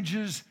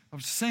wages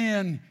of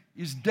sin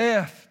is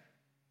death.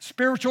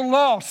 Spiritual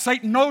law.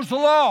 Satan knows the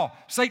law.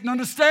 Satan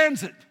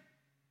understands it.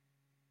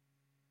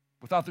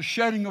 Without the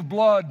shedding of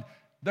blood,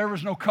 there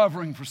is no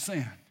covering for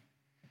sin.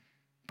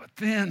 But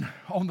then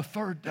on the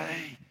third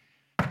day,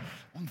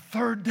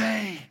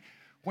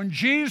 when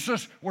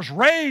Jesus was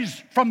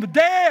raised from the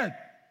dead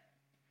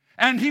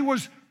and He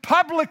was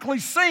publicly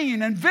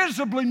seen and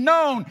visibly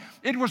known,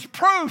 it was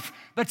proof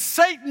that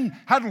Satan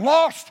had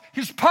lost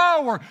his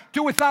power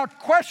to, without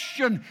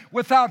question,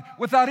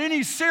 without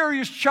any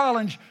serious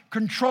challenge,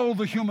 control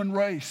the human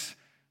race,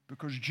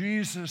 because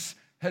Jesus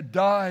had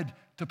died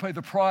to pay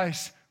the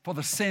price for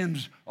the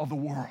sins of the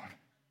world.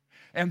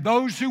 And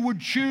those who would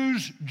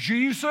choose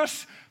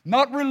Jesus,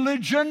 not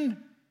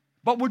religion,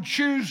 but would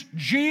choose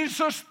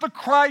Jesus the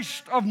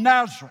Christ of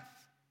Nazareth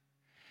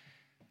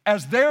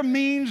as their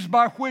means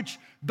by which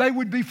they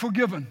would be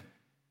forgiven,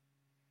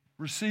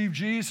 receive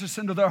Jesus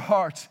into their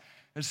hearts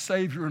as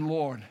Savior and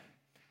Lord.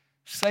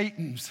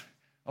 Satan's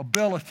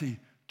ability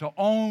to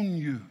own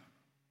you,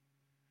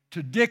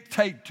 to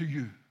dictate to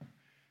you,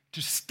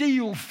 to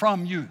steal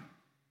from you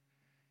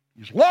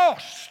is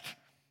lost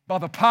by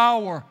the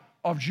power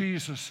of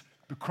Jesus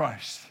the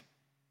Christ.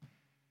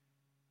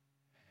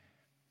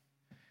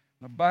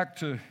 Now back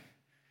to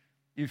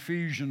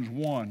Ephesians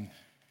 1,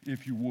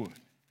 if you would.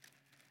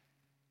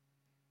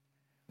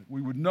 That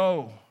we would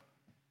know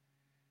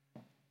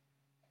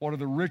what are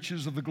the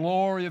riches of the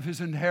glory of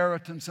His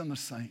inheritance in the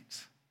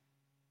saints.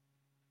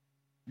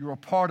 You're a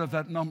part of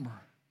that number.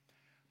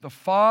 The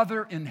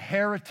Father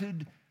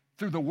inherited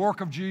through the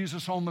work of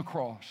Jesus on the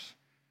cross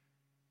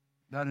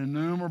that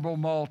innumerable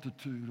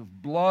multitude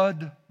of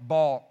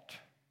blood-bought,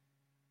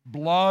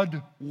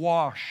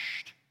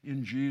 blood-washed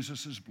in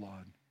Jesus'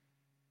 blood.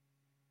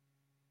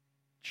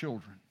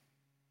 Children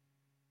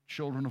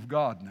of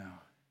God now.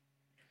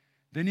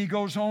 Then he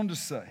goes on to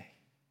say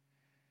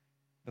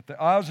that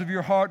the eyes of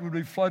your heart would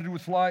be flooded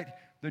with light,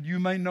 that you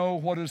may know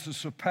what is the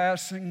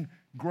surpassing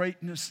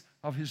greatness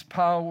of His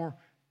power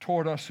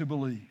toward us who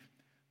believe.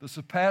 The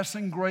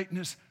surpassing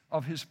greatness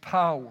of His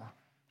power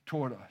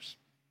toward us.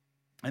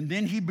 And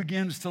then he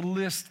begins to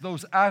list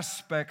those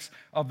aspects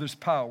of this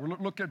power.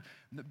 Look at,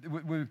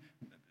 we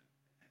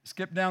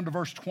skip down to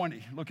verse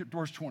 20. Look at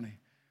verse 20.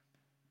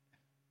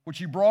 Which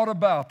He brought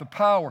about, the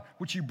power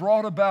which He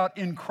brought about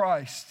in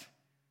Christ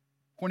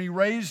when He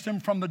raised Him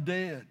from the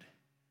dead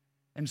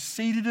and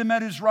seated Him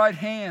at His right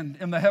hand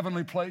in the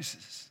heavenly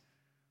places,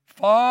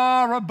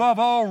 far above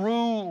all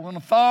rule and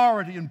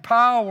authority and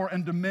power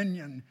and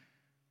dominion,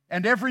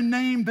 and every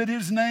name that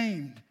is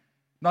named,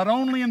 not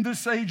only in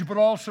this age but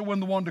also in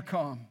the one to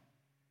come.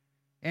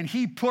 And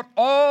He put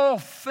all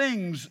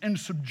things in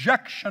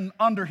subjection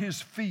under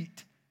His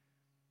feet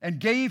and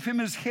gave Him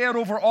His head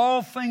over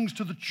all things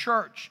to the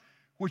church,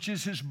 which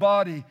is His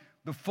body,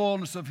 the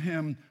fullness of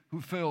Him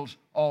who fills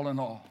all in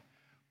all.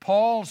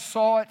 Paul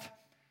saw it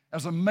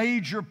as a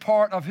major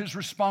part of his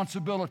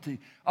responsibility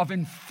of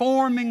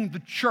informing the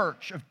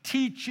church, of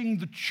teaching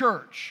the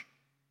church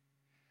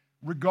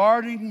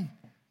regarding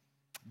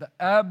the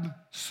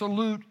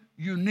absolute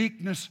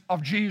uniqueness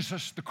of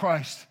Jesus the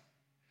Christ.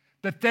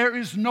 That there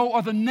is no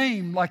other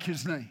name like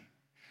His name.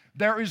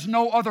 There is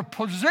no other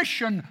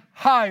position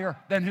higher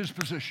than His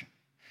position.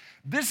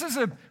 This is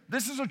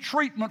a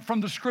treatment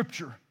from the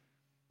Scripture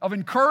of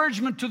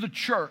encouragement to the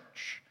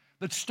church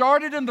that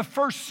started in the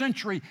first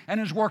century and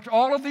has worked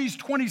all of these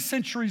 20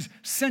 centuries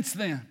since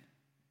then.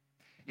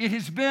 It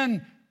has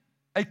been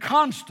a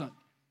constant.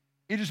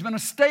 It has been a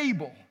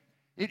stable.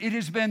 It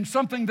has been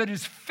something that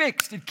is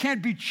fixed. It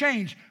can't be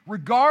changed,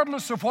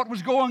 regardless of what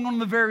was going on in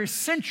the various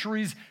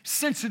centuries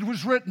since it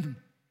was written.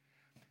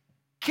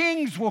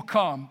 Kings will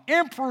come.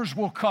 Emperors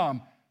will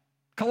come.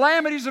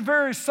 Calamities of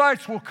various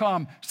sizes will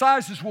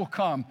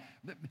come.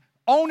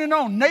 On and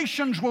on.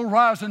 Nations will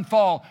rise and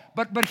fall.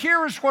 But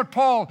here is what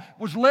Paul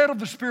was led of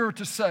the Spirit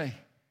to say.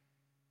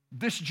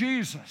 This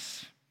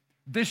Jesus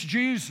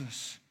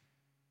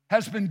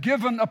has been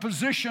given a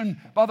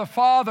position by the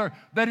Father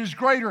that is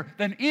greater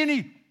than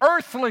any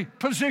earthly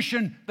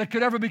position that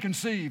could ever be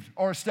conceived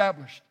or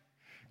established.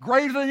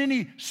 Greater than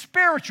any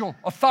spiritual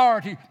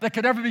authority that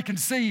could ever be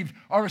conceived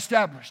or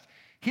established.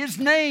 His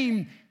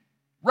name,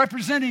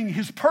 representing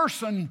His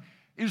person,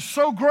 is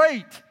so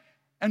great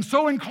and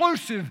so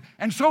inclusive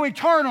and so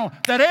eternal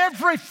that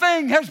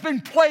everything has been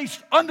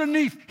placed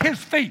underneath His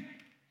feet.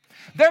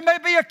 There may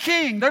be a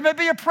king, there may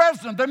be a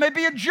president, there may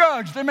be a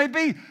judge, there may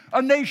be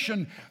a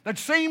nation that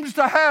seems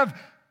to have,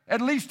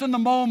 at least in the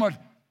moment,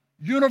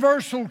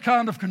 universal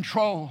kind of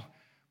control.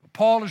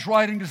 Paul is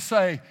writing to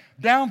say,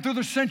 down through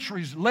the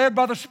centuries, led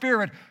by the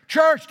Spirit,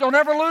 church, don't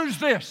ever lose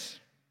this.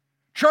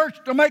 Church,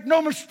 don't make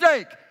no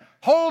mistake.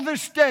 Hold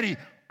this steady.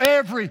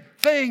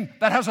 Everything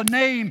that has a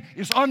name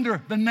is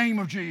under the name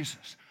of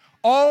Jesus.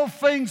 All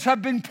things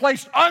have been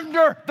placed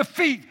under the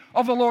feet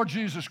of the Lord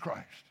Jesus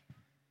Christ.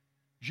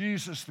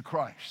 Jesus the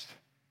Christ.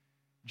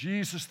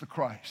 Jesus the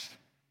Christ.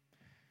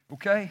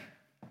 Okay?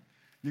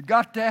 You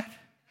got that?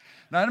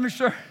 Now let me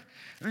show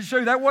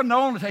you that wasn't the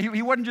only thing.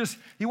 He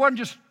wasn't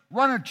just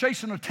running,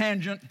 chasing a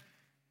tangent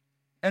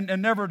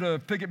and never to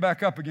pick it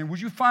back up again.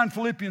 Would you find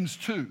Philippians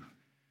 2? I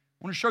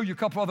want to show you a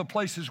couple other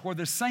places where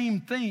the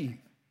same theme.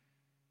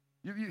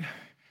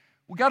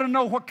 We got to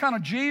know what kind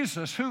of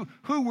Jesus, who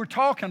we're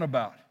talking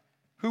about,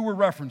 who we're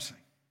referencing.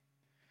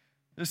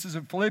 This is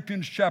in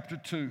Philippians chapter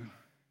 2,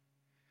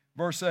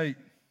 verse 8.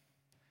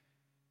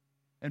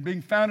 And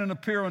being found in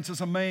appearance as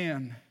a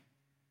man,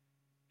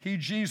 He,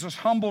 Jesus,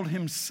 humbled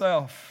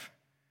Himself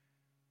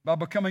by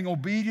becoming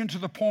obedient to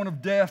the point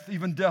of death,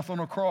 even death on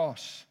a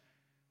cross.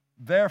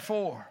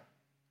 Therefore,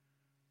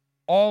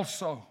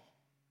 also,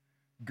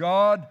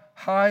 God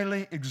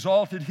highly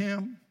exalted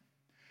Him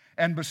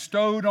and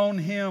bestowed on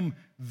Him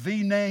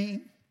the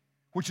name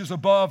which is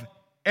above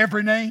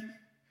every name,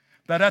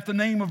 that at the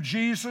name of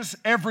Jesus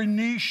every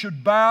knee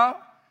should bow,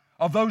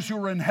 of those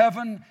who are in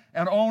heaven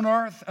and on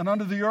earth and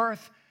under the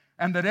earth,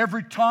 and that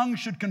every tongue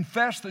should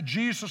confess that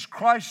Jesus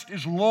Christ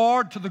is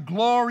Lord, to the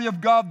glory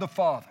of God the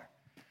Father.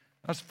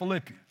 That's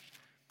Philippians.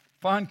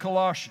 Find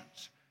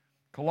Colossians.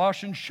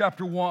 Colossians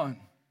chapter 1,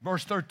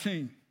 verse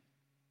 13.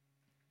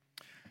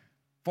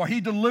 For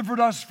He delivered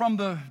us from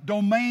the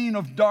domain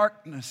of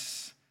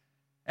darkness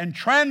and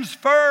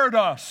transferred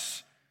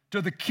us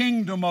to the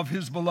kingdom of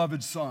His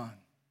beloved Son,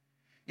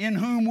 in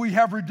whom we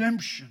have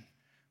redemption,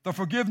 the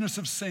forgiveness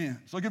of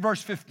sins. Look at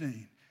verse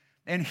 15.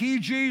 And He,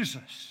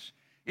 Jesus,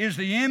 is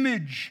the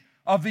image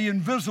of the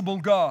invisible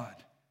God,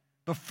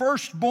 the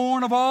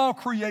firstborn of all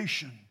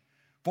creation.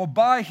 For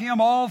by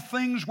Him all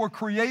things were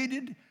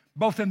created,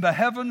 both in the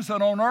heavens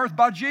and on earth,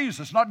 by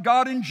Jesus. Not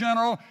God in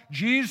general.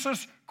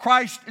 Jesus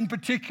Christ in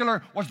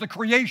particular was the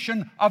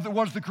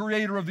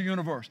creator of the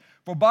universe.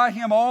 For by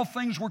Him all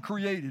things were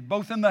created,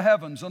 both in the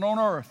heavens and on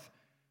earth,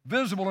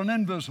 visible and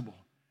invisible.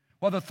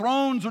 Whether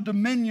thrones or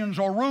dominions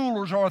or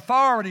rulers or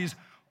authorities,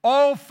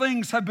 all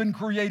things have been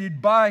created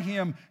by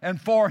Him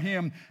and for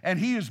Him, and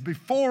He is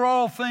before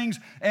all things,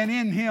 and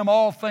in Him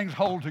all things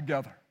hold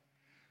together.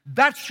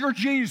 That's your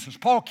Jesus.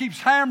 Paul keeps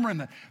hammering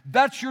that.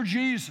 That's your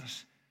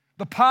Jesus.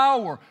 The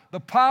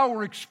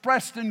power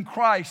expressed in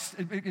Christ,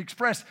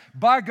 expressed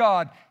by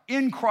God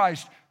in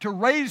Christ to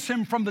raise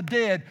Him from the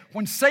dead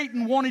when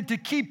Satan wanted to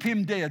keep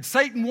Him dead.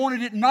 Satan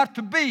wanted it not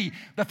to be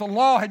that the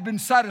law had been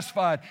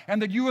satisfied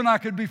and that you and I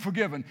could be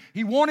forgiven.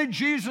 He wanted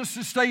Jesus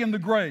to stay in the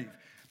grave.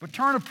 But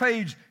turn a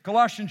page,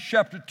 Colossians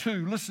chapter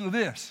 2. Listen to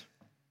this.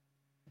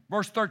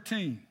 Verse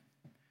 13.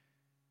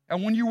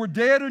 And when you were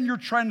dead in your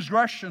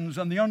transgressions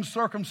and the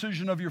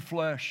uncircumcision of your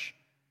flesh,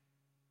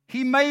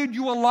 He made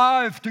you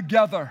alive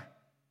together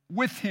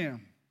with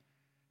Him,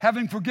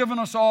 having forgiven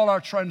us all our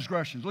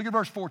transgressions. Look at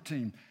verse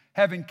 14.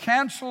 Having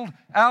canceled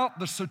out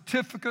the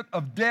certificate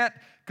of debt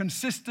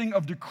consisting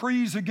of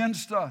decrees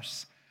against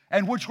us,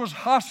 and which was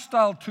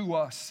hostile to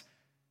us,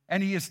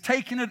 and He has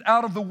taken it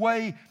out of the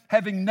way,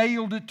 having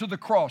nailed it to the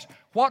cross.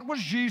 What was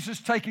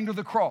Jesus taking to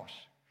the cross?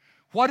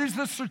 What is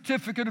the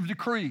certificate of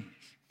decrees?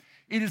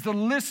 It is the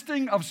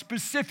listing of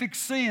specific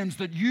sins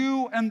that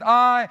you and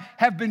I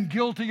have been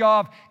guilty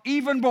of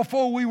even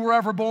before we were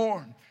ever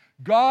born.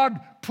 God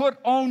put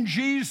on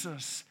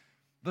Jesus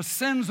the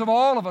sins of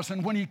all of us,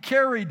 and when He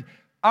carried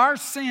our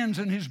sins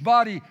in His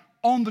body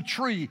on the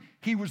tree.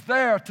 He was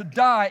there to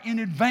die in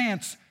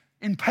advance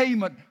in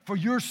payment for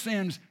your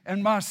sins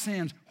and my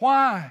sins.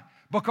 Why?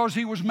 Because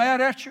He was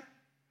mad at you?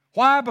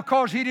 Why?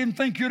 Because He didn't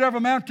think you'd ever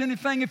amount to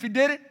anything if He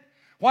did it?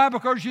 Why?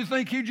 Because you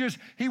think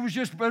it was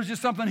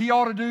just something He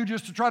ought to do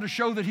just to try to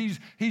show that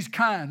He's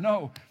kind.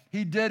 No,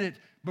 He did it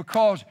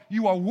because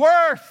you are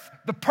worth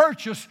the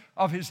purchase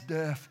of His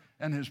death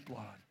and His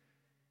blood.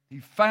 He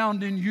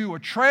found in you a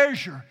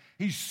treasure.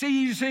 He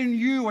sees in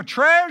you a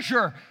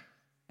treasure,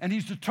 and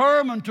He's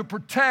determined to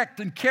protect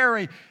and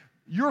carry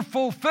your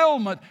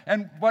fulfillment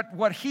and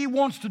what He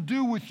wants to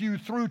do with you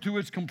through to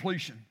its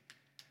completion.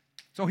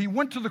 So He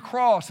went to the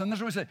cross, and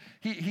this is what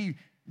He said.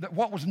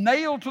 What was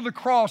nailed to the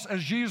cross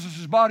as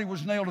Jesus' body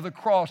was nailed to the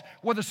cross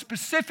were the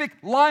specific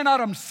line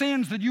item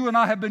sins that you and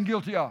I have been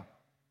guilty of.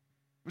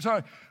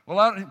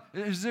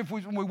 As if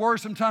we worry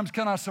sometimes,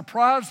 can I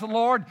surprise the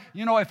Lord?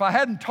 If I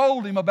hadn't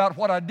told Him about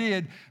what I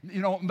did,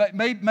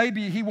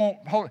 maybe He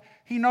won't hold it.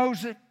 He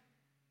knows it.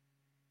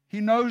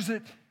 He knows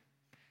it.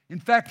 In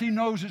fact, He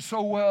knows it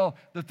so well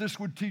that this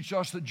would teach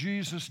us that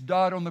Jesus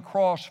died on the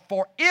cross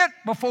for it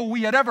before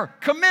we had ever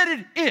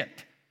committed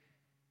it.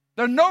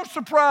 There are no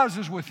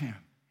surprises with Him.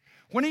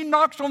 When He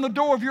knocks on the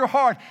door of your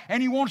heart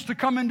and He wants to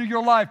come into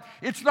your life,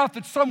 it's not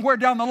that somewhere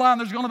down the line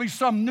there's going to be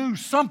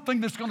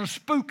something that's going to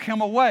spook Him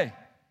away.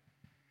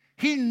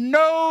 He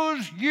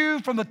knows you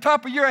from the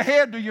top of your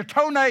head to your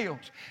toenails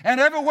and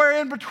everywhere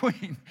in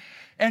between.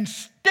 And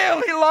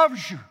still He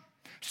loves you.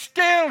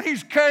 Still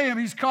He's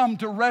come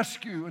to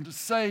rescue and to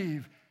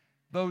save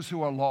those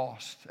who are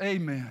lost.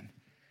 Amen.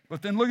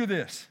 But then look at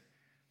this.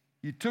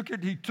 He took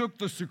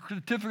the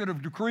certificate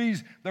of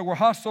decrees that were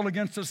hostile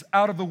against us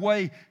out of the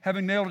way,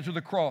 having nailed it to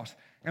the cross.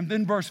 And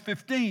then verse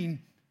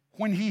 15,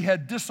 when He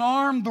had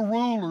disarmed the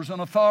rulers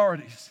and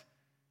authorities,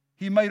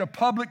 He made a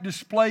public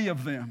display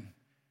of them,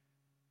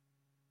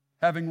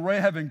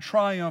 having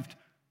triumphed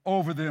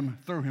over them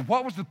through Him.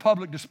 What was the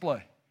public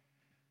display?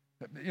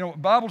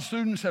 Bible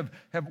students have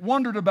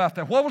wondered about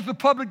that. What was the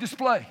public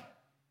display?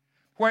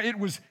 Where it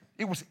was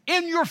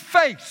in your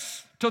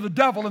face to the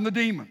devil and the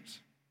demons.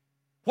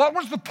 What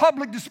was the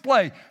public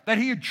display? That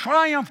He had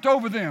triumphed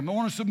over them. I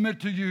want to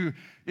submit to you,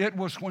 it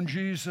was when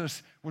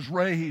Jesus was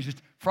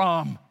raised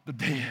from the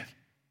dead.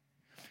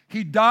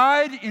 He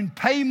died in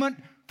payment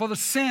for the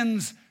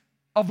sins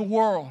of the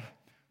world.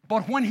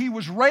 But when He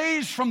was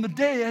raised from the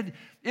dead,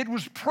 it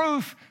was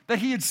proof that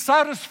He had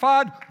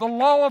satisfied the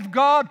law of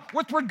God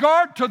with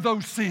regard to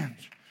those sins.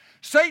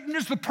 Satan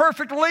is the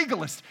perfect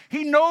legalist.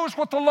 He knows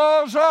what the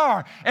laws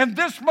are. And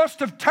this must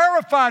have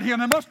terrified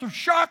him. It must have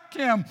shocked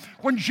him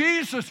when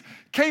Jesus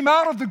came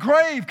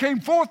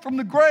forth from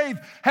the grave,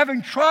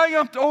 having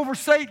triumphed over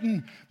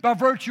Satan by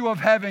virtue of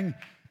having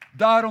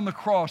died on the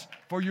cross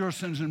for your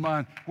sins and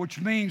mine, which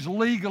means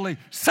legally,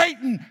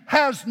 Satan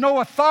has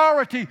no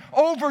authority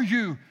over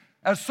you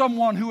as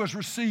someone who has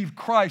received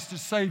Christ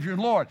as Savior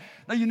and Lord.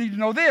 Now you need to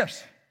know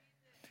this.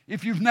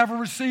 If you've never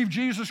received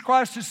Jesus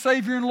Christ as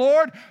Savior and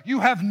Lord,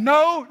 you have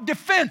no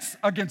defense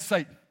against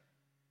Satan.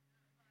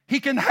 He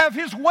can have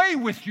his way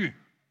with you.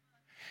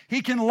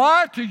 He can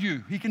lie to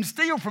you. He can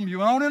steal from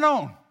you, on and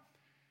on.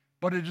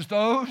 But it is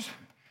those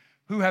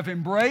who have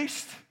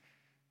embraced,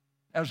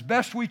 as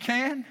best we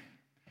can,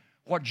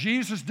 what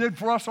Jesus did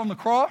for us on the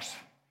cross,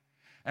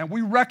 and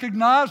we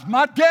recognize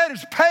my debt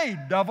is paid,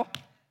 devil.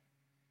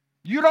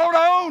 You don't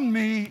own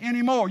me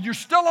anymore. You're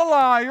still a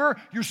liar.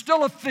 You're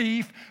still a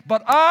thief.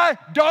 But I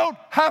don't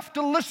have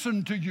to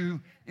listen to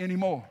you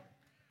anymore.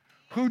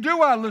 Who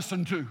do I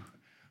listen to?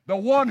 The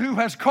one who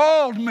has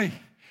called me.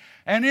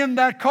 And in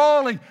that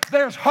calling,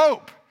 there's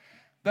hope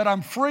that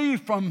I'm free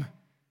from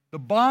the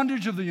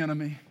bondage of the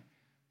enemy.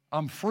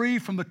 I'm free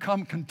from the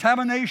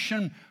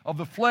contamination of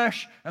the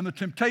flesh and the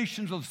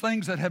temptations of the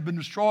things that have been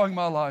destroying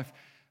my life.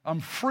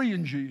 I'm free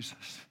in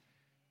Jesus.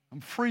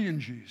 I'm free in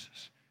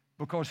Jesus.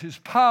 Because His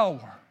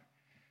power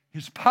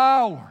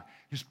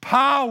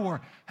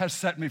has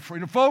set me free.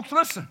 Now, folks,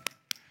 listen.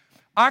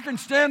 I can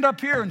stand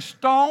up here and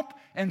stomp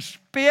and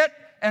spit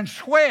and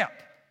sweat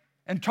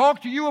and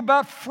talk to you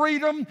about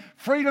freedom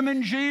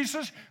in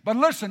Jesus. But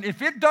listen,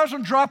 if it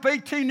doesn't drop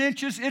 18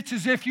 inches, it's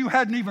as if you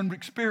hadn't even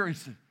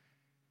experienced it.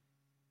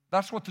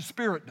 That's what the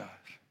Spirit does.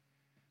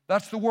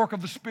 That's the work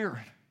of the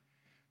Spirit.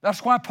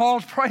 That's why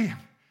Paul's praying,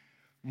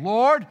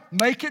 Lord,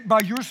 make it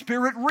by your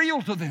Spirit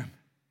real to them.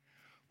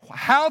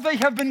 How they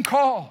have been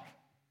called.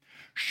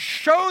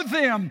 Show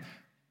them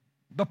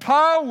the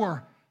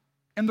power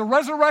and the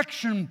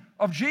resurrection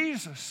of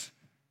Jesus.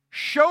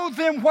 Show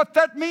them what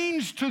that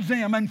means to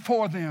them and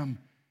for them.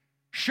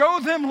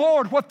 Show them,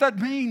 Lord, what that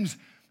means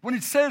when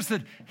it says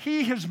that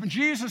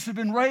Jesus has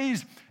been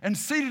raised and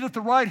seated at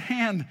the right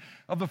hand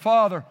of the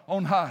Father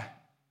on high.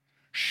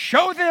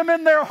 Show them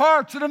in their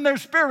hearts and in their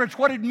spirits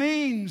what it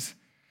means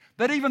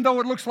that even though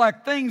it looks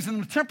like things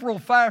in a temporal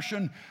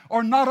fashion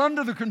are not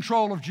under the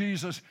control of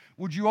Jesus,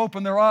 would you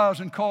open their eyes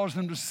and cause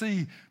them to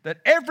see that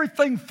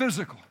everything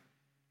physical,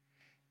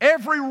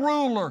 every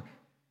ruler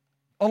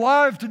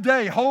alive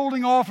today,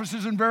 holding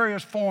offices in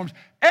various forms,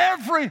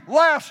 every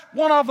last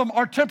one of them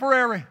are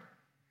temporary.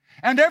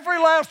 And every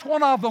last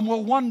one of them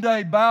will one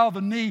day bow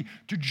the knee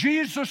to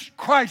Jesus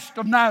Christ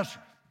of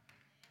Nazareth.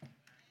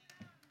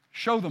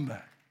 Show them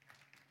that.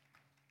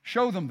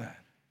 Show them that.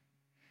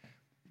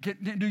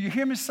 Do you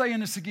hear me saying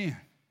this again?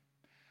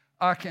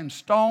 I can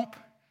stomp,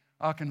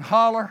 I can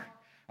holler,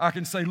 I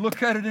can say,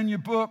 look at it in your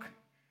book.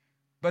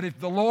 But if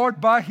the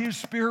Lord, by His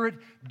Spirit,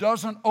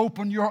 doesn't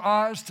open your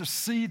eyes to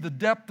see the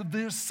depth of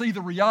this, see the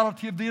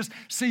reality of this,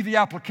 see the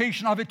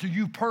application of it to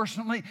you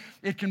personally,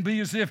 it can be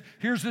as if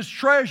here's this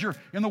treasure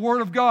in the Word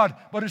of God,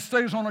 but it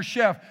stays on a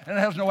shelf and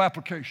it has no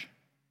application.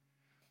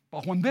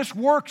 But when this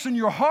works in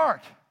your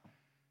heart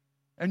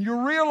and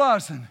you're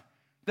realizing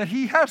that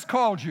He has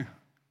called you,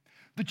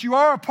 that you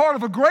are a part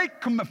of a great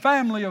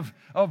family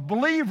of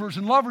believers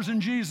and lovers in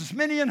Jesus,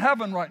 many in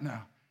heaven right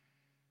now,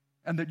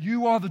 and that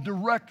you are the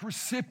direct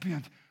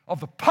recipient of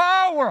the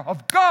power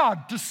of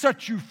God to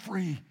set you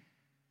free,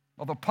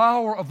 by the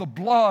power of the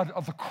blood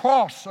of the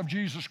cross of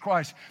Jesus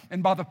Christ,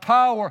 and by the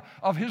power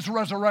of His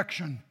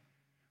resurrection,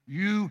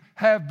 you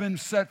have been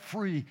set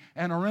free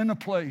and are in a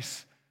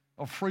place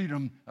of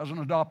freedom as an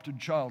adopted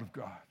child of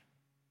God.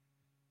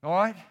 All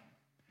right?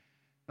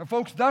 Now,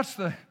 folks,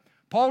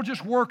 Paul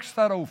just works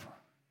that over.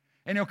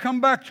 And he'll come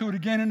back to it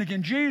again and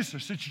again.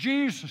 Jesus.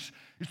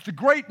 It's the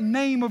great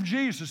name of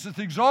Jesus. It's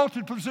the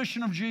exalted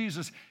position of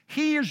Jesus.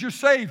 He is your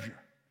Savior.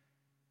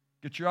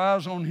 Get your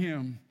eyes on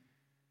Him.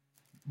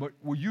 But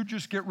will you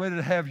just get ready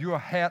to have your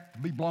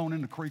hat be blown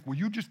in the creek? Will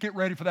you just get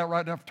ready for that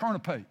right now? Turn a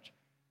page.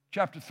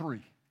 Chapter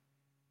 3.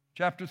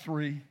 Chapter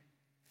 3.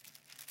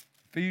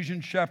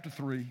 Ephesians chapter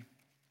 3.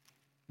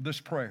 This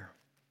prayer.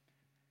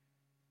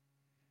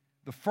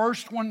 The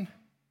first one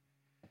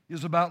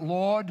is about,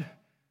 Lord,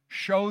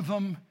 show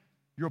them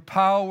your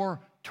power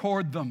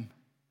toward them.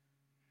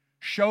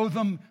 Show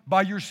them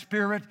by your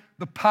Spirit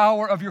the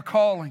power of your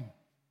calling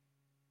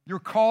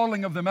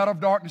of them out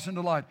of darkness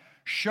into light.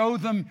 Show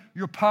them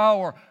your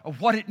power of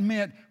what it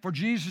meant for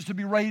Jesus to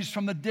be raised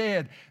from the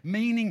dead,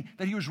 meaning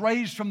that He was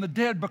raised from the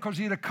dead because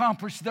He had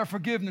accomplished their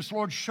forgiveness.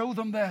 Lord, show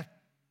them that.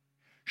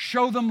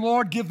 Show them,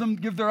 Lord, give them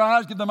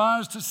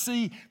eyes to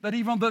see that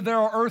even though there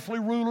are earthly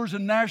rulers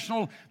and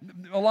national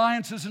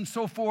alliances and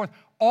so forth,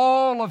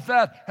 all of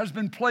that has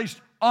been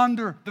placed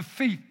under the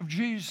feet of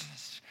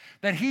Jesus.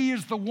 That He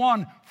is the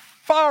one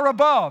far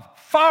above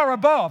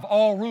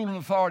all rule and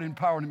authority and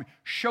power.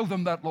 Show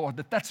them that, Lord,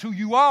 that that's who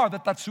you are,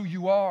 that's who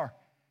you are.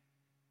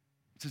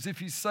 It's as if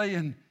He's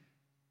saying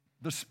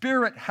the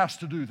Spirit has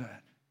to do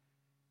that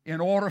in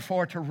order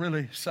for it to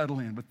really settle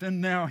in. But then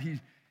now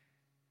He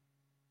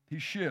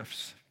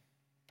shifts.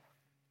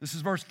 This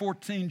is verse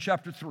 14,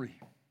 chapter 3.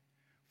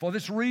 For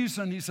this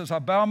reason, He says, I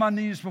bow my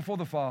knees before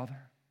the Father,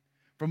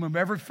 from whom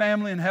every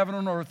family in heaven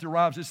and earth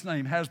derives its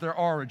name, has their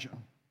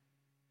origin,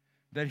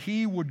 that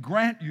He would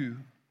grant you,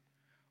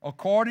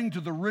 according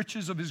to the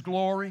riches of His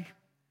glory,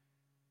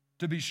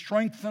 to be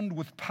strengthened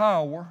with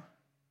power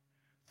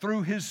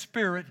through His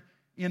Spirit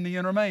in the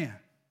inner man,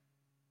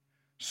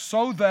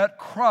 so that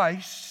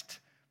Christ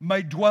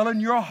may dwell in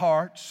your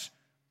hearts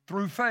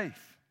through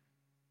faith,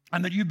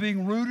 and that you,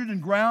 being rooted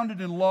and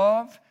grounded in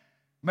love,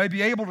 may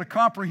be able to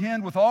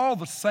comprehend with all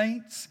the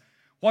saints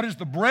what is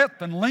the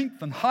breadth and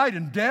length and height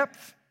and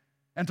depth,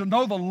 and to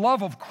know the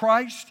love of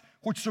Christ,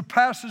 which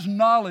surpasses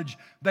knowledge,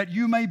 that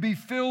you may be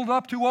filled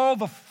up to all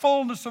the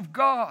fullness of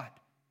God.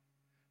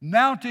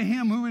 Now to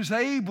Him who is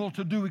able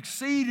to do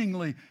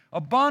exceedingly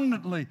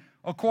abundantly,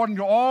 according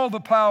to all the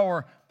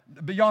power,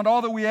 beyond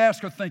all that we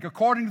ask or think,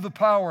 according to the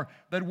power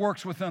that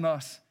works within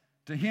us.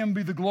 To Him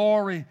be the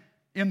glory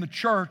in the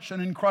church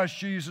and in Christ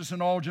Jesus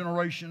in all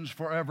generations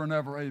forever and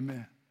ever.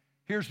 Amen.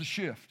 Here's the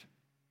shift.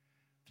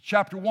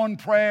 Chapter 1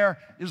 prayer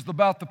is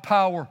about the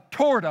power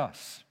toward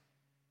us.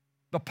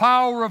 The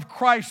power of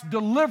Christ's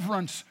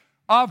deliverance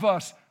of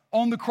us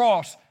on the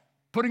cross,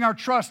 putting our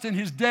trust in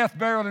His death,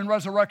 burial, and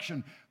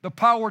resurrection. The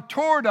power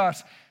toward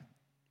us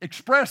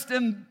expressed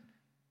in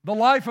the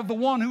life of the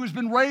one who has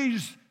been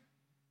raised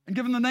and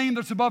given the name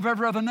that's above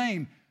every other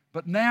name.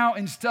 But now,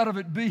 instead of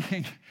it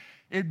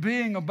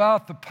being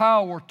about the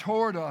power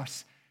toward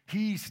us,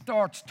 He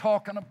starts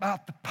talking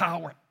about the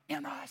power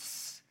in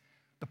us.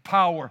 The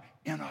power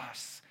in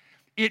us.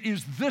 It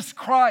is this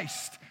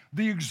Christ,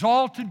 the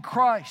exalted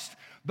Christ,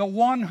 the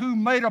one who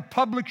made a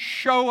public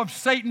show of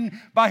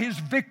Satan by His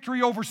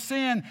victory over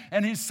sin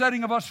and His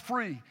setting of us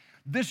free.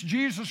 This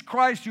Jesus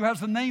Christ who has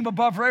the name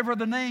above every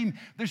other name,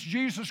 this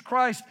Jesus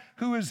Christ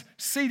who is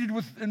seated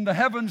in the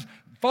heavens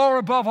far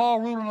above all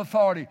rule and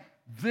authority,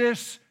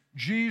 this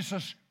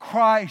Jesus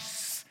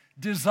Christ's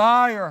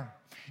desire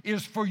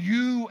is for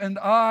you and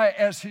I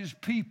as His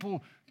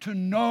people to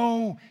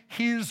know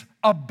His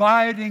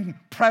abiding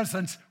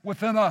presence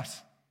within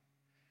us.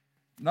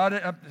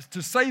 Not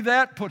to say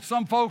that puts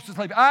some folks to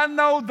sleep. I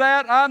know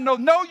that, I know.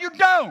 No, you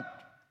don't.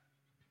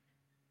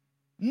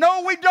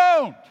 No, we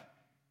don't.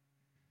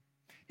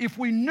 If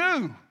we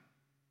knew,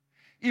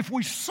 if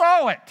we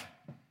saw it,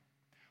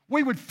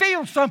 we would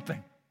feel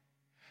something.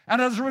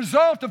 And as a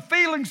result of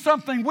feeling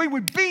something, we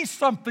would be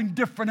something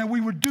different and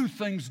we would do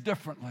things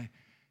differently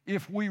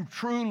if we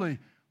truly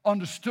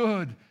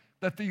understood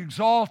that the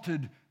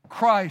exalted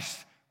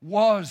Christ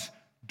was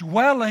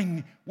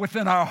dwelling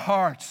within our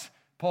hearts,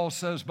 Paul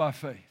says, by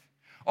faith.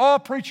 Oh,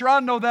 preacher, I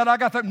know that. I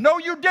got that. No,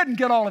 you didn't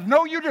get all of it.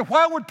 No, you didn't.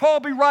 Why would Paul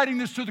be writing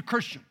this to the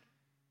Christian?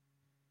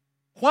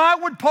 Why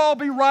would Paul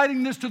be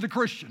writing this to the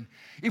Christian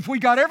if we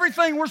got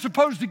everything we're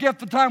supposed to get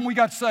the time we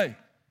got saved?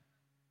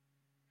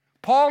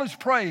 Paul is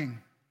praying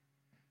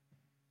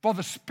for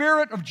the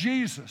Spirit of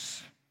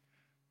Jesus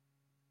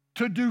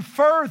to do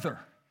further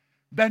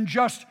than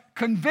just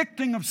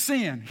convicting of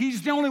sin.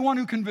 He's the only one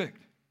who convicts.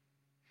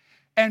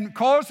 And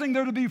causing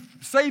there to be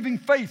saving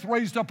faith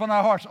raised up in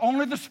our hearts.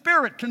 Only the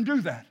Spirit can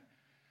do that.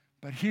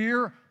 But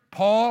here,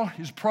 Paul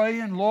is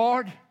praying,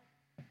 Lord,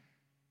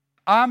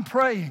 I'm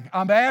praying,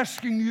 I'm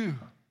asking you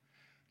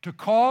to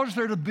cause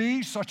there to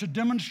be such a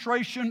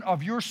demonstration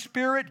of your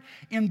Spirit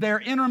in their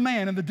inner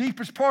man, in the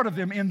deepest part of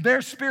them, in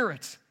their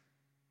spirits,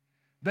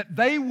 that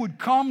they would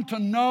come to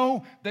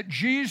know that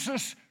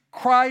Jesus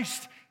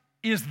Christ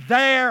is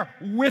there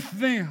with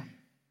them.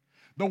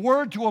 The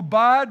word to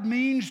abide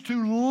means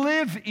to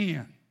live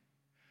in,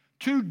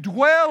 to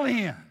dwell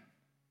in,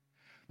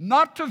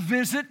 not to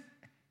visit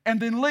and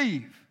then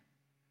leave,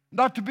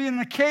 not to be an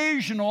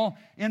occasional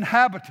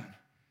inhabitant.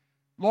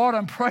 Lord,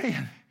 I'm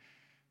praying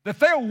that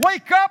they'll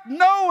wake up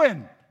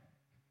knowing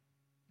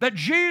that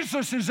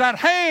Jesus is at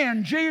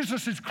hand,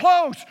 Jesus is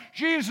close,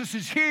 Jesus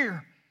is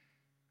here.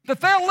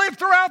 That they'll live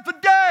throughout the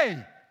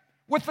day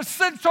with the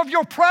sense of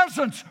your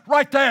presence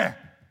right there.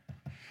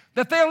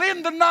 That they'll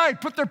in the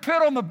night put their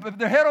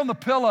head on the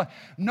pillow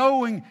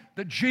knowing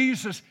that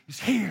Jesus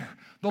is here.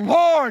 The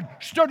Lord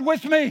stood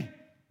with me.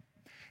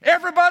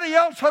 Everybody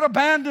else had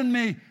abandoned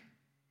me,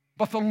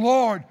 but the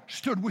Lord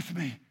stood with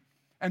me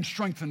and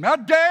strengthened me. I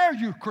dare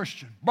you,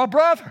 Christian, my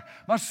brother,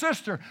 my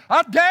sister,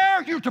 I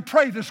dare you to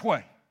pray this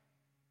way.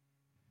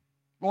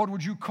 Lord,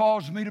 would you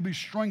cause me to be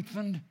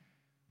strengthened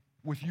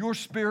with your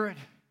Spirit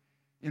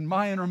in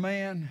my inner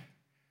man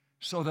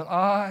so that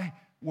I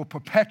will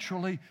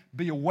perpetually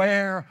be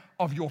aware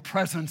of your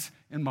presence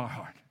in my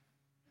heart.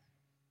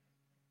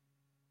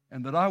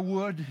 And that I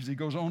would, as he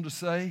goes on to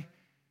say,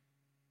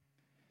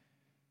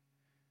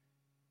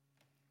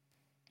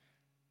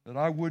 that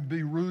I would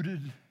be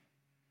rooted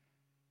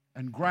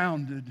and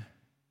grounded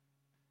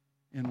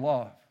in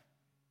love.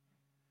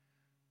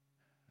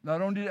 Now,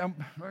 I'm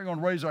not going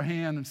to raise our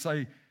hand and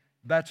say,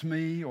 that's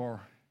me,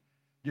 or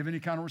give any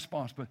kind of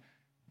response, but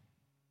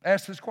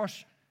ask this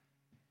question.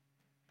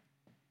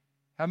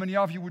 How many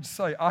of you would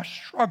say, I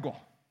struggle?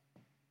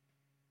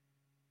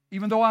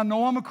 Even though I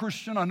know I'm a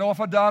Christian, I know if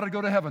I died I'd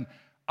go to heaven,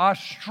 I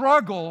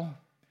struggle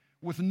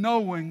with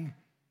knowing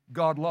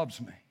God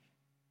loves me.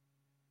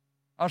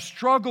 I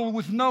struggle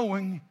with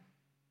knowing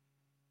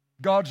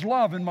God's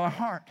love in my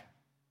heart.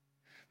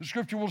 The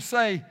scripture will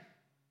say,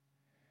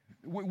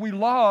 we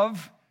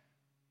love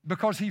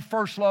because he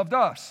first loved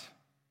us.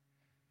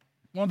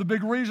 One of the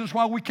big reasons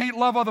why we can't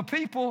love other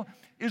people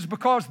is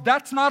because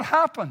that's not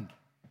happened.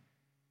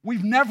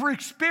 We've never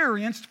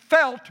experienced,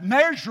 felt,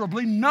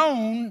 measurably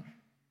known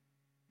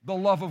the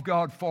love of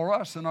God for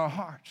us in our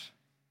hearts.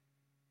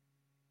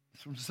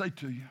 That's what I say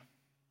to you.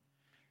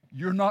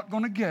 You're not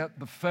going to get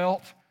the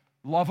felt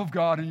love of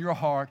God in your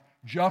heart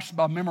just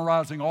by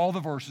memorizing all the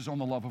verses on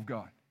the love of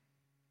God.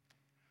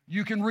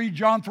 You can read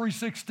John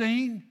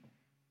 3:16,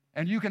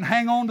 and you can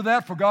hang on to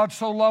that, for God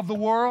so loved the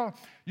world.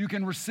 You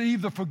can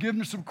receive the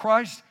forgiveness of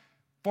Christ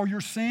for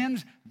your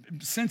sins,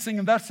 sensing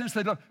in that sense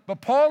they don't.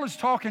 But Paul is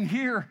talking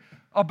here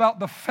about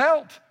the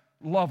felt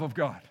love of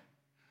God.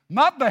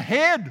 Not the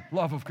head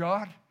love of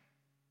God,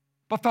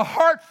 but the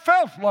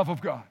heartfelt love of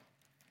God.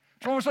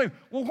 So I say,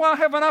 well, why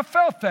haven't I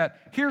felt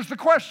that? Here's the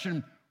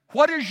question.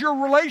 What is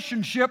your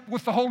relationship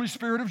with the Holy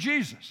Spirit of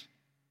Jesus?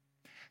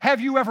 Have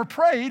you ever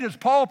prayed, as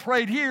Paul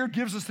prayed here,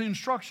 gives us the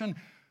instruction,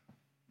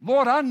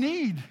 Lord, I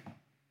need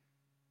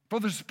for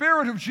the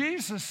Spirit of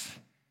Jesus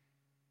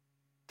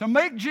to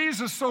make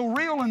Jesus so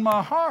real in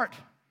my heart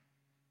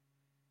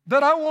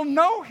that I will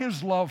know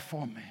his love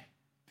for me.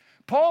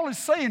 Paul is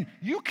saying,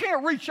 you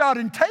can't reach out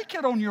and take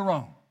it on your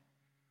own.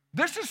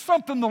 This is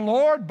something the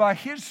Lord, by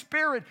his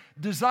Spirit,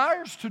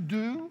 desires to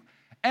do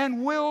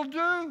and will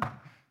do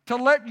to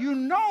let you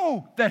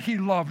know that he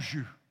loves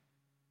you.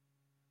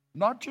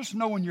 Not just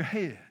know in your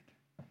head,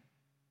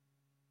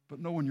 but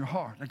know in your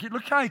heart. Now,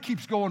 look how he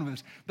keeps going with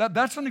this.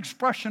 That's an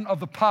expression of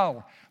the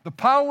power. The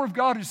power of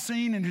God is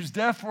seen in his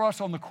death for us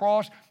on the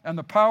cross, and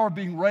the power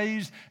being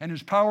raised and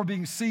his power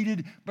being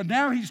seated. But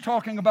now he's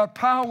talking about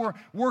power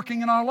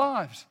working in our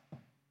lives.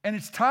 And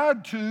it's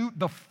tied to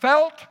the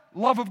felt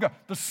love of God,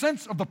 the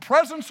sense of the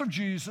presence of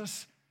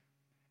Jesus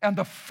and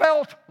the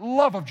felt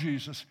love of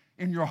Jesus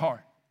in your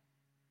heart.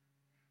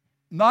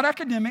 Not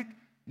academic,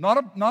 not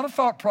a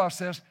thought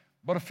process,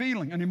 but a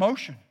feeling, an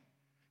emotion.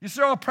 You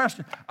say, oh,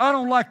 Preston, I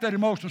don't like that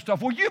emotional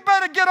stuff. Well, you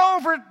better get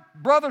over it,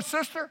 brother,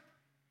 sister.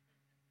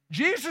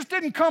 Jesus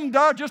didn't come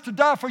just to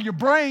die for your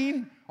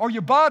brain or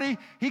your body.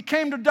 He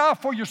came to die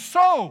for your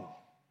soul.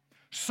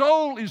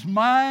 Soul is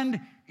mind,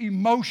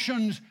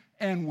 emotions,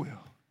 and will.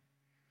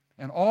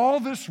 And all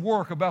this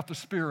work about the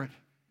Spirit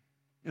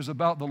is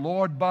about the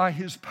Lord by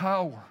his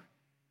power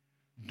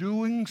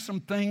doing some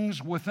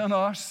things within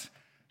us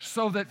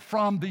so that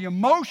from the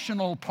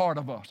emotional part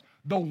of us,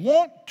 the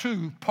want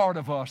to part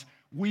of us,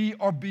 we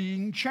are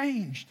being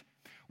changed.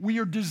 We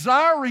are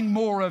desiring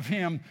more of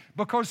Him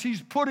because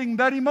He's putting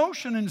that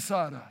emotion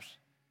inside us.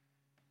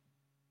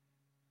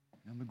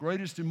 And the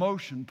greatest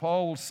emotion,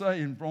 Paul will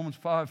say in Romans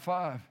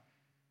 5:5,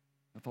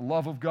 that the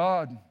love of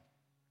God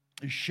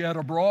is shed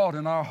abroad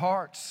in our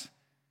hearts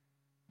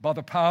by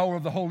the power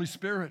of the Holy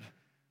Spirit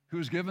who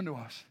is given to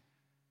us.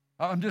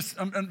 I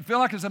feel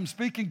like as I'm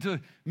speaking to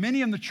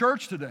many in the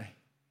church today,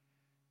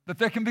 that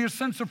there can be a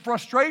sense of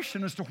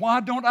frustration as to why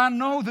don't I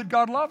know that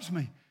God loves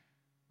me?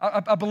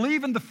 I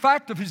believe in the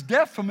fact of His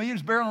death for me,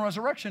 His burial and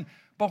resurrection,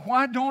 but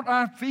why don't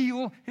I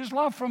feel His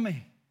love for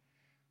me?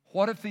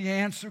 What if the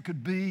answer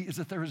could be is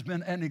that there has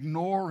been an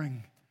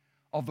ignoring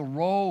of the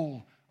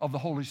role of the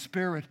Holy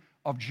Spirit,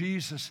 of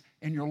Jesus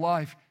in your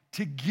life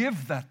to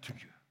give that to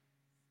you,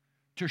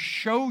 to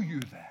show you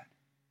that.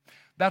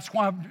 That's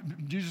why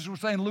Jesus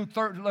was saying in Luke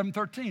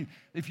 11:13,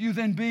 if you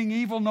then being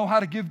evil know how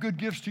to give good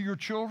gifts to your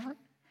children,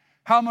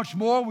 how much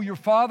more will your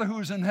Father who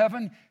is in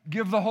heaven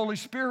give the Holy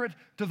Spirit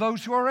to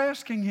those who are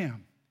asking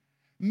Him?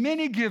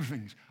 Many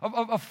givings,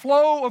 a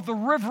flow of the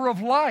river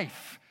of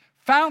life,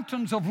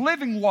 fountains of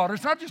living water.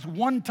 It's not just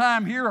one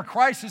time here, a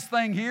crisis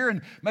thing here,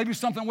 and maybe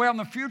something way out in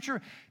the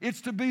future.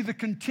 It's to be the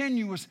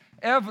continuous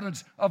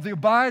evidence of the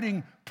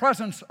abiding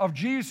presence of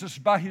Jesus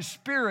by His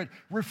Spirit,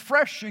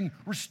 refreshing,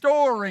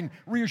 restoring,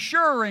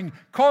 reassuring,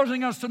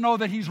 causing us to know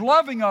that He's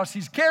loving us,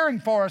 He's caring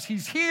for us,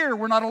 He's here,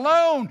 we're not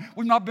alone,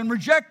 we've not been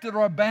rejected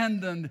or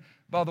abandoned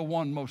by the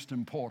one most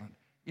important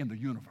in the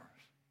universe.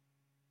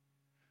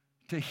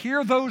 To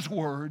hear those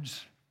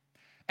words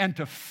and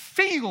to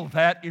feel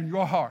that in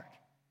your heart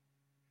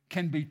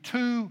can be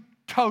two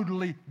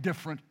totally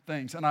different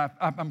things. And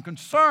I'm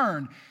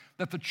concerned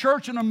that the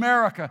church in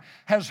America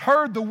has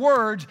heard the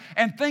words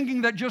and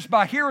thinking that just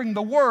by hearing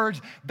the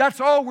words, that's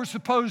all we're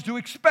supposed to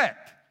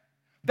expect.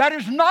 That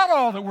is not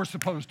all that we're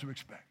supposed to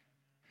expect.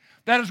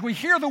 That as we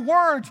hear the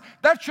words,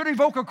 that should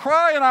evoke a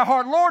cry in our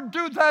heart, Lord,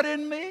 do that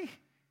in me.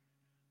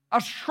 I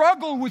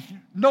struggle with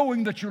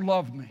knowing that you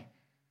love me.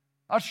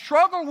 I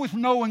struggle with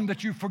knowing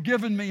that you've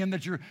forgiven me and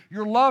that your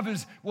love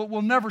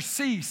will never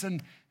cease.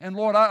 And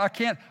Lord, I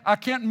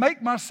can't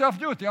make myself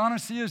do it. The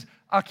honesty is,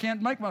 I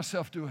can't make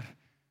myself do it.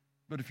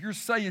 But if you're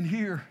saying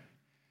here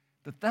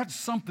that that's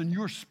something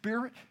your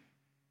Spirit,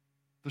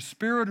 the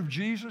Spirit of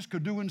Jesus,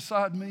 could do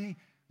inside me,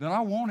 then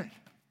I want it.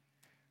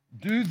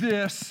 Do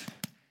this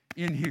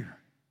in here.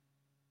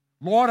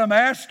 Lord, I'm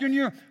asking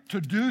you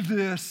to do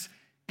this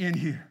in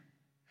here.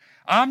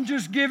 I'm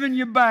just giving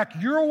you back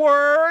your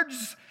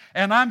words,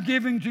 and I'm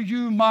giving to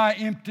you my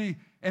empty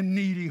and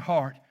needy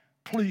heart.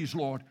 Please,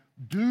 Lord,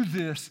 do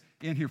this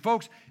in here.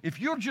 Folks, if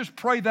you'll just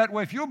pray that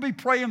way, if you'll be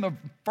praying the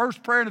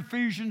first prayer in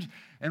Ephesians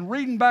and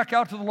reading back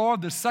out to the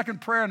Lord, the second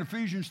prayer in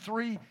Ephesians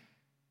 3,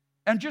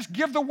 and just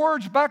give the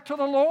words back to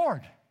the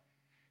Lord.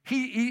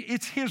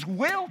 It's His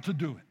will to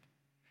do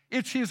it.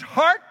 It's His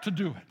heart to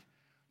do it.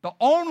 The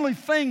only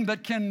thing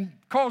that can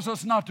cause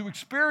us not to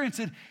experience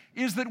it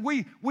is that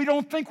we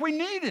don't think we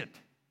need it.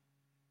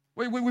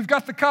 We've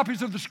got the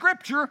copies of the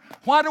Scripture.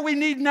 Why do we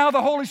need now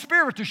the Holy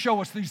Spirit to show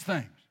us these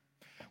things?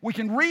 We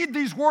can read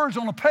these words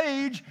on a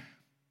page,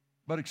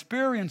 but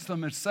experience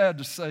them, it's sad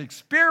to say,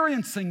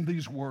 experiencing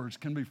these words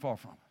can be far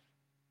from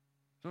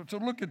us. So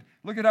look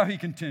at how he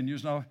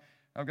continues. Now,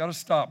 I've got to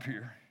stop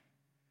here.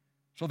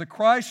 So that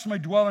Christ may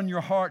dwell in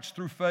your hearts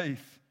through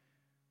faith,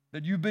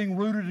 that you being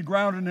rooted and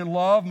grounded in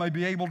love may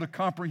be able to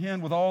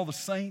comprehend with all the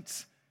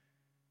saints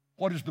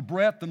what is the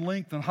breadth and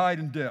length and height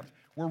and depth.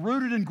 We're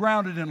rooted and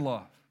grounded in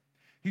love.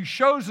 He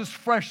shows us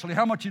freshly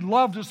how much He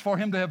loved us for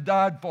Him to have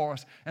died for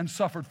us and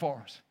suffered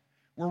for us.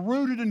 We're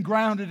rooted and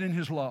grounded in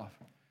His love.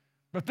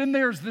 But then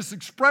there's this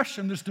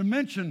expression, this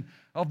dimension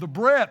of the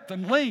breadth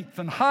and length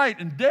and height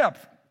and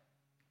depth.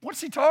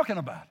 What's he talking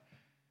about?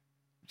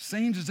 It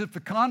seems as if the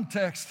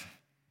context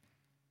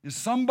is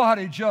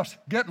somebody just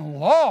getting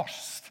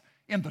lost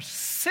in the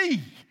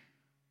sea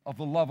of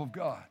the love of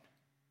God.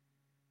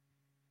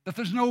 That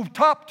there's no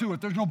top to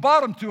it, there's no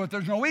bottom to it,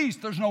 there's no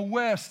east, there's no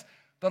west,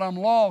 that I'm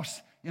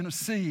lost in a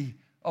sea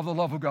of the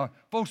love of God.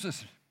 Folks,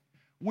 listen,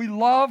 we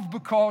love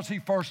because He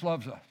first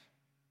loves us.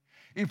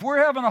 If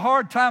we're having a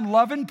hard time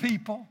loving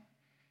people,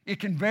 it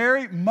can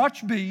very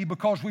much be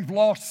because we've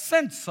lost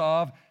sense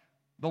of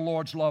the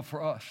Lord's love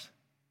for us.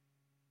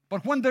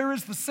 But when there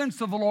is the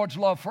sense of the Lord's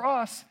love for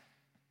us,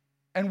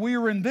 and we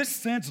are in this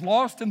sense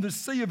lost in the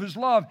sea of His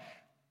love,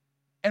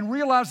 and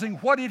realizing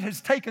what it has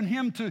taken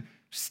Him to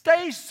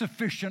stay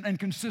sufficient and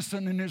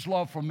consistent in His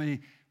love for me,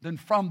 then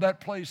from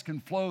that place can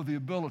flow the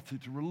ability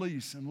to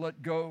release and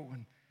let go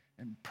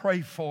and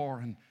pray for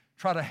and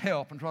try to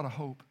help and try to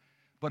hope.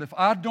 But if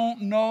I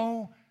don't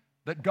know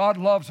that God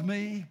loves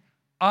me,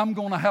 I'm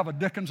going to have a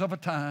dickens of a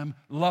time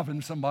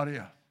loving somebody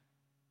else.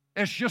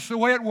 It's just the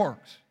way it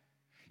works.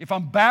 If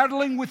I'm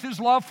battling with His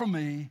love for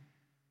me,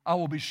 I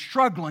will be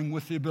struggling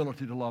with the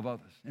ability to love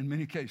others in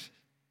many cases.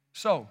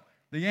 So,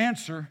 the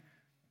answer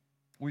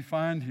we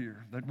find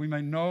here, that we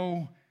may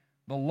know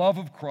the love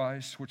of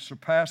Christ, which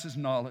surpasses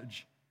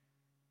knowledge,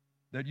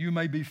 that you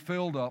may be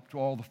filled up to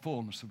all the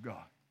fullness of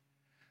God.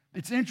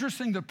 It's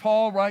interesting that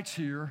Paul writes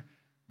here,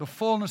 the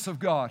fullness of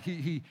God.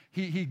 He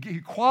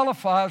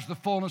qualifies the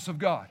fullness of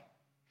God.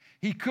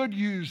 He could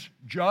use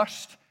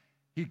just,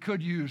 he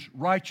could use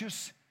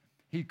righteous,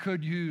 he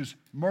could use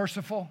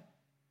merciful,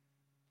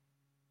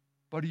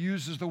 but he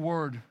uses the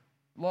word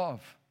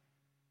love.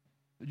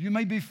 That you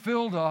may be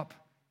filled up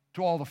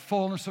to all the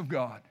fullness of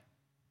God,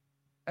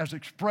 as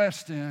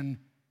expressed in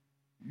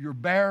your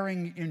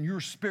bearing in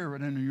your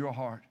spirit and in your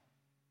heart,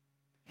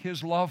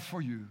 His love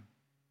for you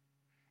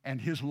and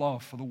His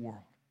love for the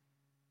world.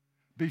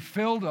 Be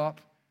filled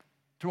up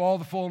to all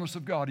the fullness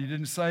of God. He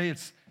didn't say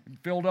it's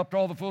filled up to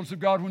all the fullness of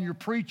God when you're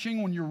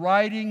preaching, when you're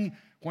writing,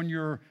 when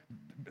you're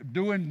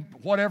doing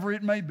whatever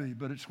it may be,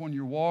 but it's when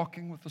you're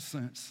walking with the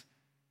sense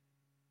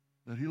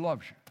that He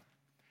loves you.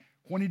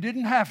 When He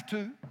didn't have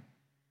to,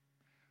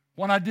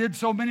 when I did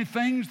so many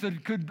things that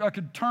I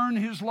could turn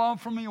His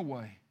love from me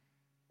away,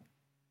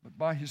 but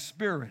by His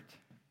Spirit,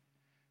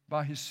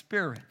 by His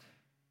Spirit,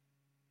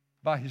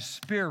 by His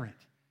Spirit,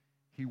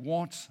 He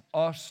wants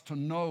us to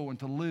know and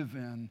to live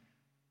in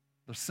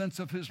the sense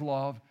of His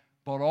love,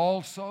 but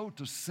also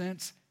to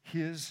sense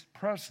His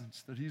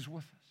presence, that He's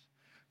with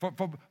us.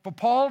 For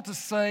Paul to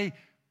say,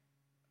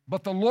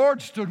 but the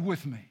Lord stood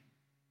with me.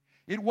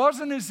 It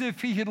wasn't as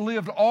if he had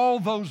lived all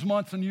those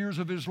months and years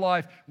of his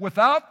life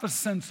without the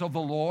sense of the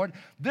Lord.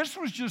 This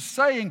was just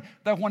saying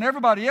that when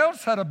everybody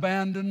else had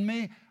abandoned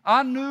me,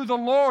 I knew the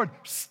Lord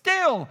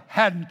still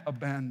hadn't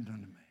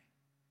abandoned me.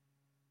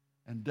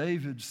 And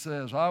David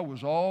says, I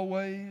was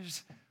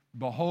always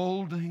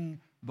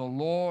beholding the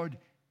Lord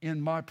in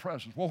my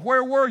presence. Well,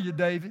 where were you,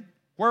 David?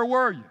 Where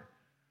were you?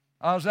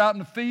 I was out in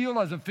the field.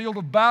 I was in the field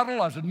of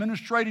battle. I was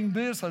administrating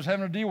this. I was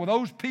having to deal with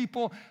those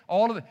people.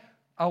 All of it.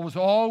 I was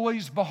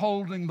always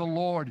beholding the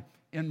Lord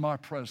in my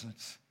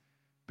presence,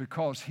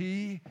 because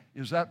He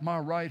is at my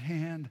right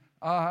hand.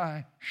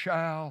 I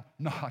shall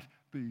not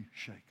be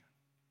shaken.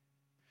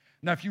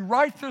 Now, if you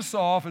write this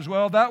off as,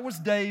 well, that was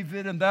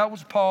David and that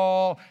was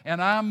Paul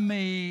and I'm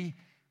me,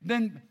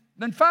 then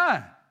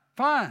fine.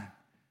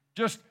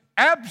 Just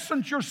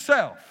absent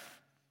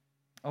yourself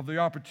of the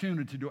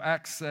opportunity to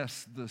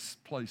access this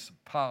place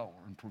of power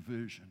and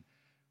provision.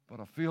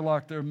 But I feel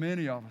like there are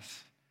many of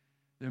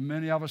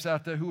us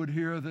out there who would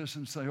hear this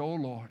and say, oh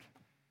Lord,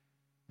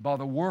 by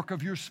the work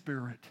of your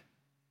Spirit,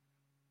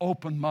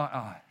 open my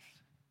eyes.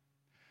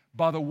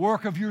 By the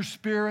work of your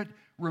Spirit,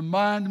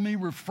 remind me,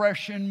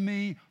 refresh in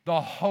me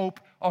the hope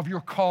of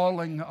your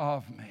calling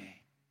of me.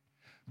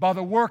 By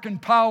the work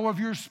and power of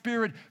your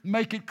Spirit,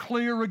 make it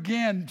clear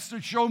again.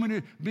 Show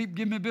me,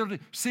 give me the ability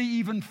to see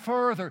even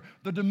further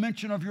the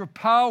dimension of your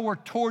power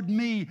toward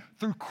me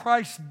through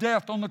Christ's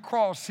death on the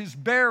cross, His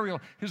burial,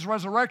 His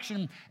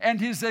resurrection,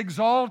 and His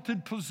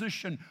exalted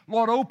position.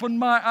 Lord, open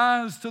my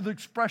eyes to the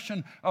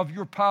expression of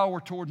your power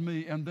toward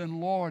me. And then,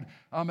 Lord,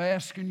 I'm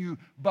asking you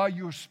by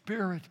your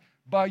Spirit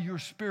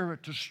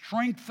to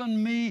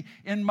strengthen me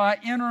in my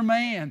inner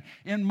man,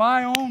 in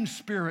my own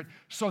spirit,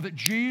 so that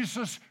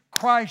Jesus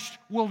Christ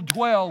will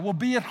dwell, will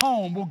be at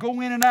home, will go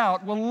in and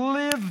out, will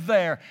live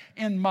there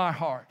in my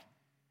heart,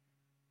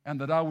 and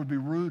that I would be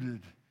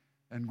rooted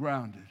and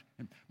grounded.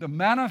 The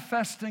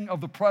manifesting of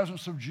the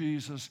presence of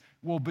Jesus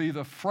will be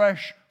the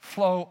fresh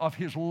flow of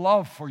His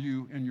love for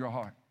you in your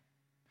heart.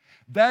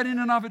 That in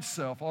and of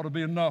itself ought to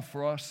be enough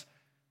for us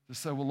to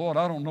say, well, Lord,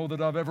 I don't know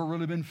that I've ever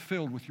really been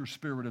filled with your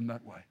Spirit in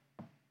that way,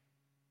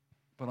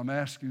 but I'm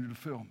asking you to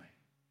fill me.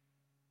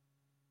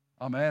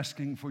 I'm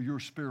asking for your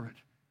Spirit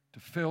to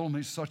fill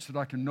me such that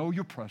I can know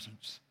your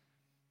presence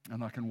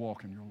and I can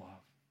walk in your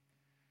love.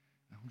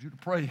 I want you to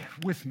pray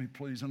with me,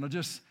 please. And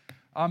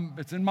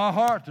it's in my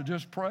heart to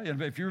just pray.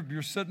 And if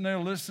you're sitting there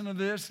listening to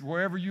this,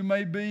 wherever you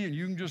may be, and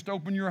you can just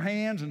open your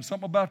hands, and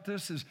something about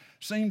this has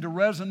seemed to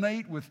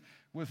resonate with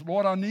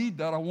Lord, I need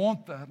that. I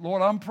want that.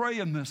 Lord, I'm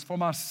praying this for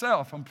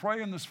myself. I'm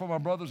praying this for my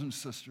brothers and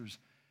sisters,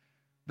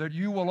 that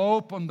you will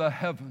open the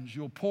heavens.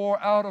 You'll pour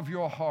out of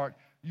your heart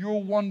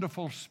your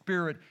wonderful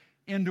Spirit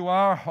into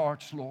our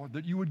hearts, Lord,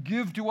 that you would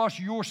give to us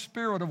your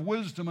spirit of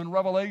wisdom and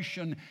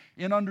revelation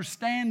in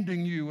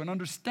understanding you and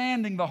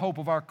understanding the hope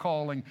of our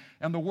calling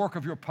and the work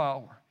of your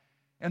power.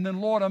 And then,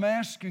 Lord, I'm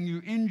asking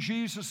you in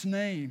Jesus'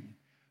 name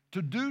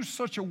to do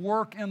such a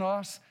work in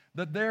us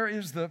that there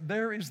is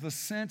the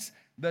sense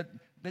that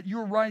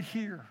you're right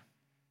here,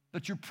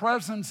 that your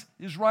presence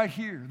is right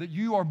here, that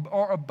you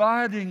are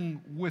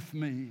abiding with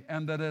me,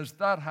 and that as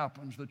that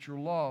happens, that your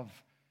love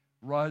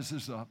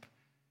rises up,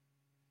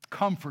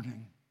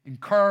 comforting,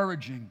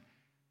 encouraging,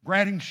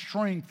 granting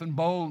strength and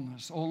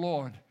boldness. Oh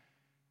Lord,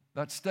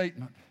 that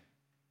statement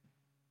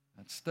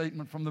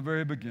from the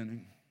very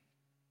beginning,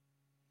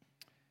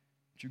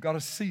 that you've got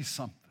to see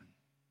something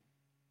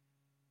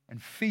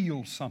and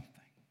feel something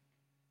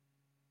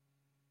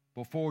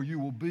before you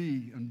will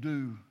be and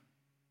do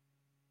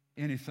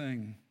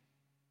anything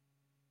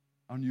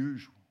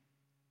unusual.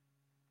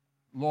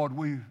 Lord,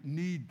 we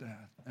need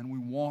that, and we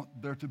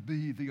want there to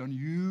be the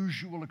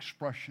unusual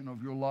expression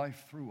of your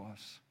life through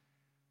us.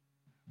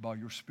 by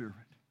your Spirit.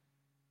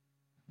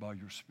 By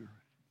your Spirit.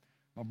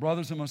 My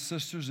brothers and my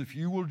sisters, if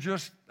you will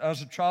just,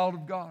 as a child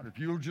of God, if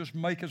you'll just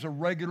make as a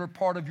regular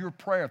part of your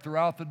prayer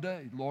throughout the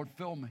day, Lord,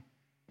 fill me.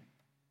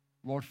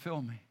 Lord,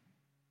 fill me.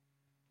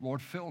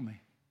 Lord, fill me.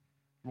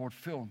 Lord,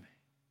 fill me.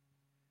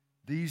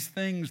 These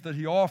things that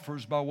He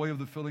offers by way of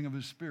the filling of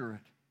His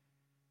Spirit,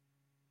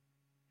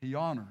 He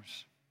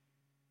honors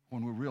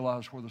when we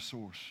realize where the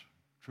source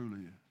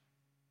truly is.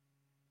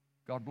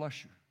 God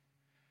bless you.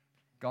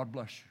 God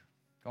bless you.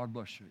 God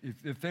bless you.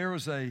 If there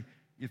is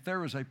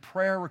a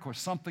prayer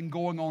request, something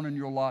going on in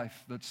your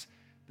life that's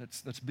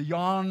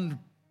beyond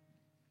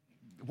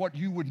what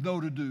you would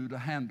know to do, to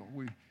handle,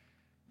 we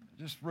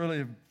just really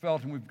have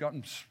felt, and we've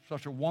gotten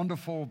such a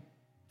wonderful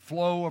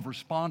flow of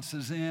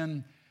responses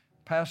in.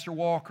 Pastor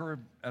Walker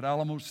at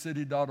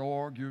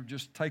alamocity.org, you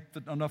just take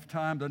enough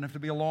time, doesn't have to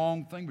be a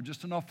long thing, but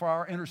just enough for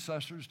our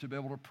intercessors to be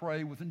able to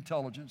pray with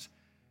intelligence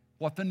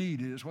what the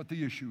need is, what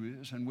the issue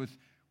is, and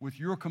with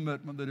your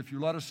commitment that if you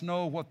let us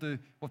know what the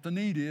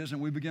need is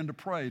and we begin to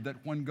pray, that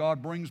when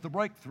God brings the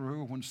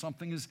breakthrough, when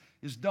something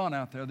is done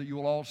out there, that you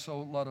will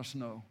also let us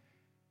know.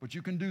 But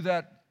you can do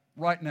that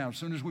right now, as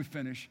soon as we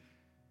finish.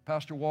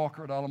 Pastor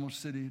Walker at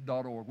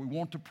alamocity.org. We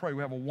want to pray.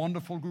 We have a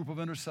wonderful group of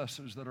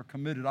intercessors that are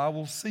committed. I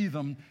will see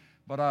them,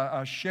 but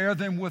I share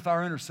them with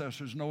our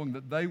intercessors, knowing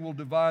that they will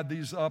divide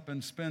these up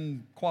and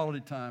spend quality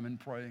time in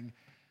praying.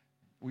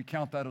 We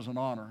count that as an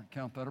honor,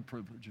 count that a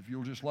privilege. If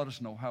you'll just let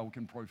us know how we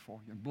can pray for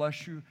you. And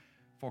bless you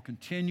for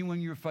continuing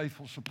your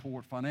faithful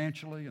support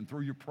financially and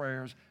through your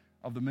prayers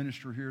of the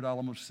ministry here at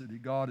Alamo City.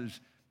 God is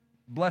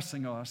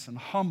blessing us and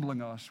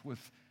humbling us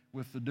with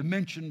the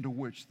dimension to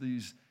which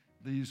these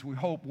we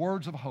hope,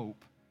 words of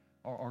hope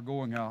are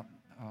going out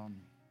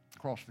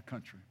across the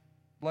country.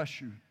 Bless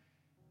you.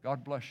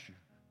 God bless you.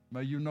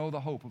 May you know the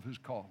hope of His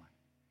calling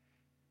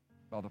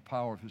by the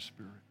power of His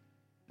Spirit.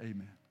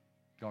 Amen.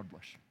 God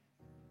bless you.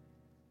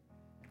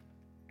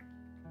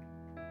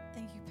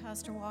 Thank you,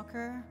 Pastor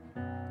Walker.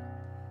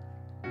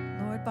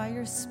 Lord, by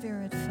your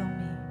Spirit, fill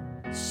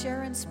me.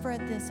 Share and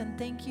spread this, and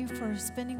thank you for spending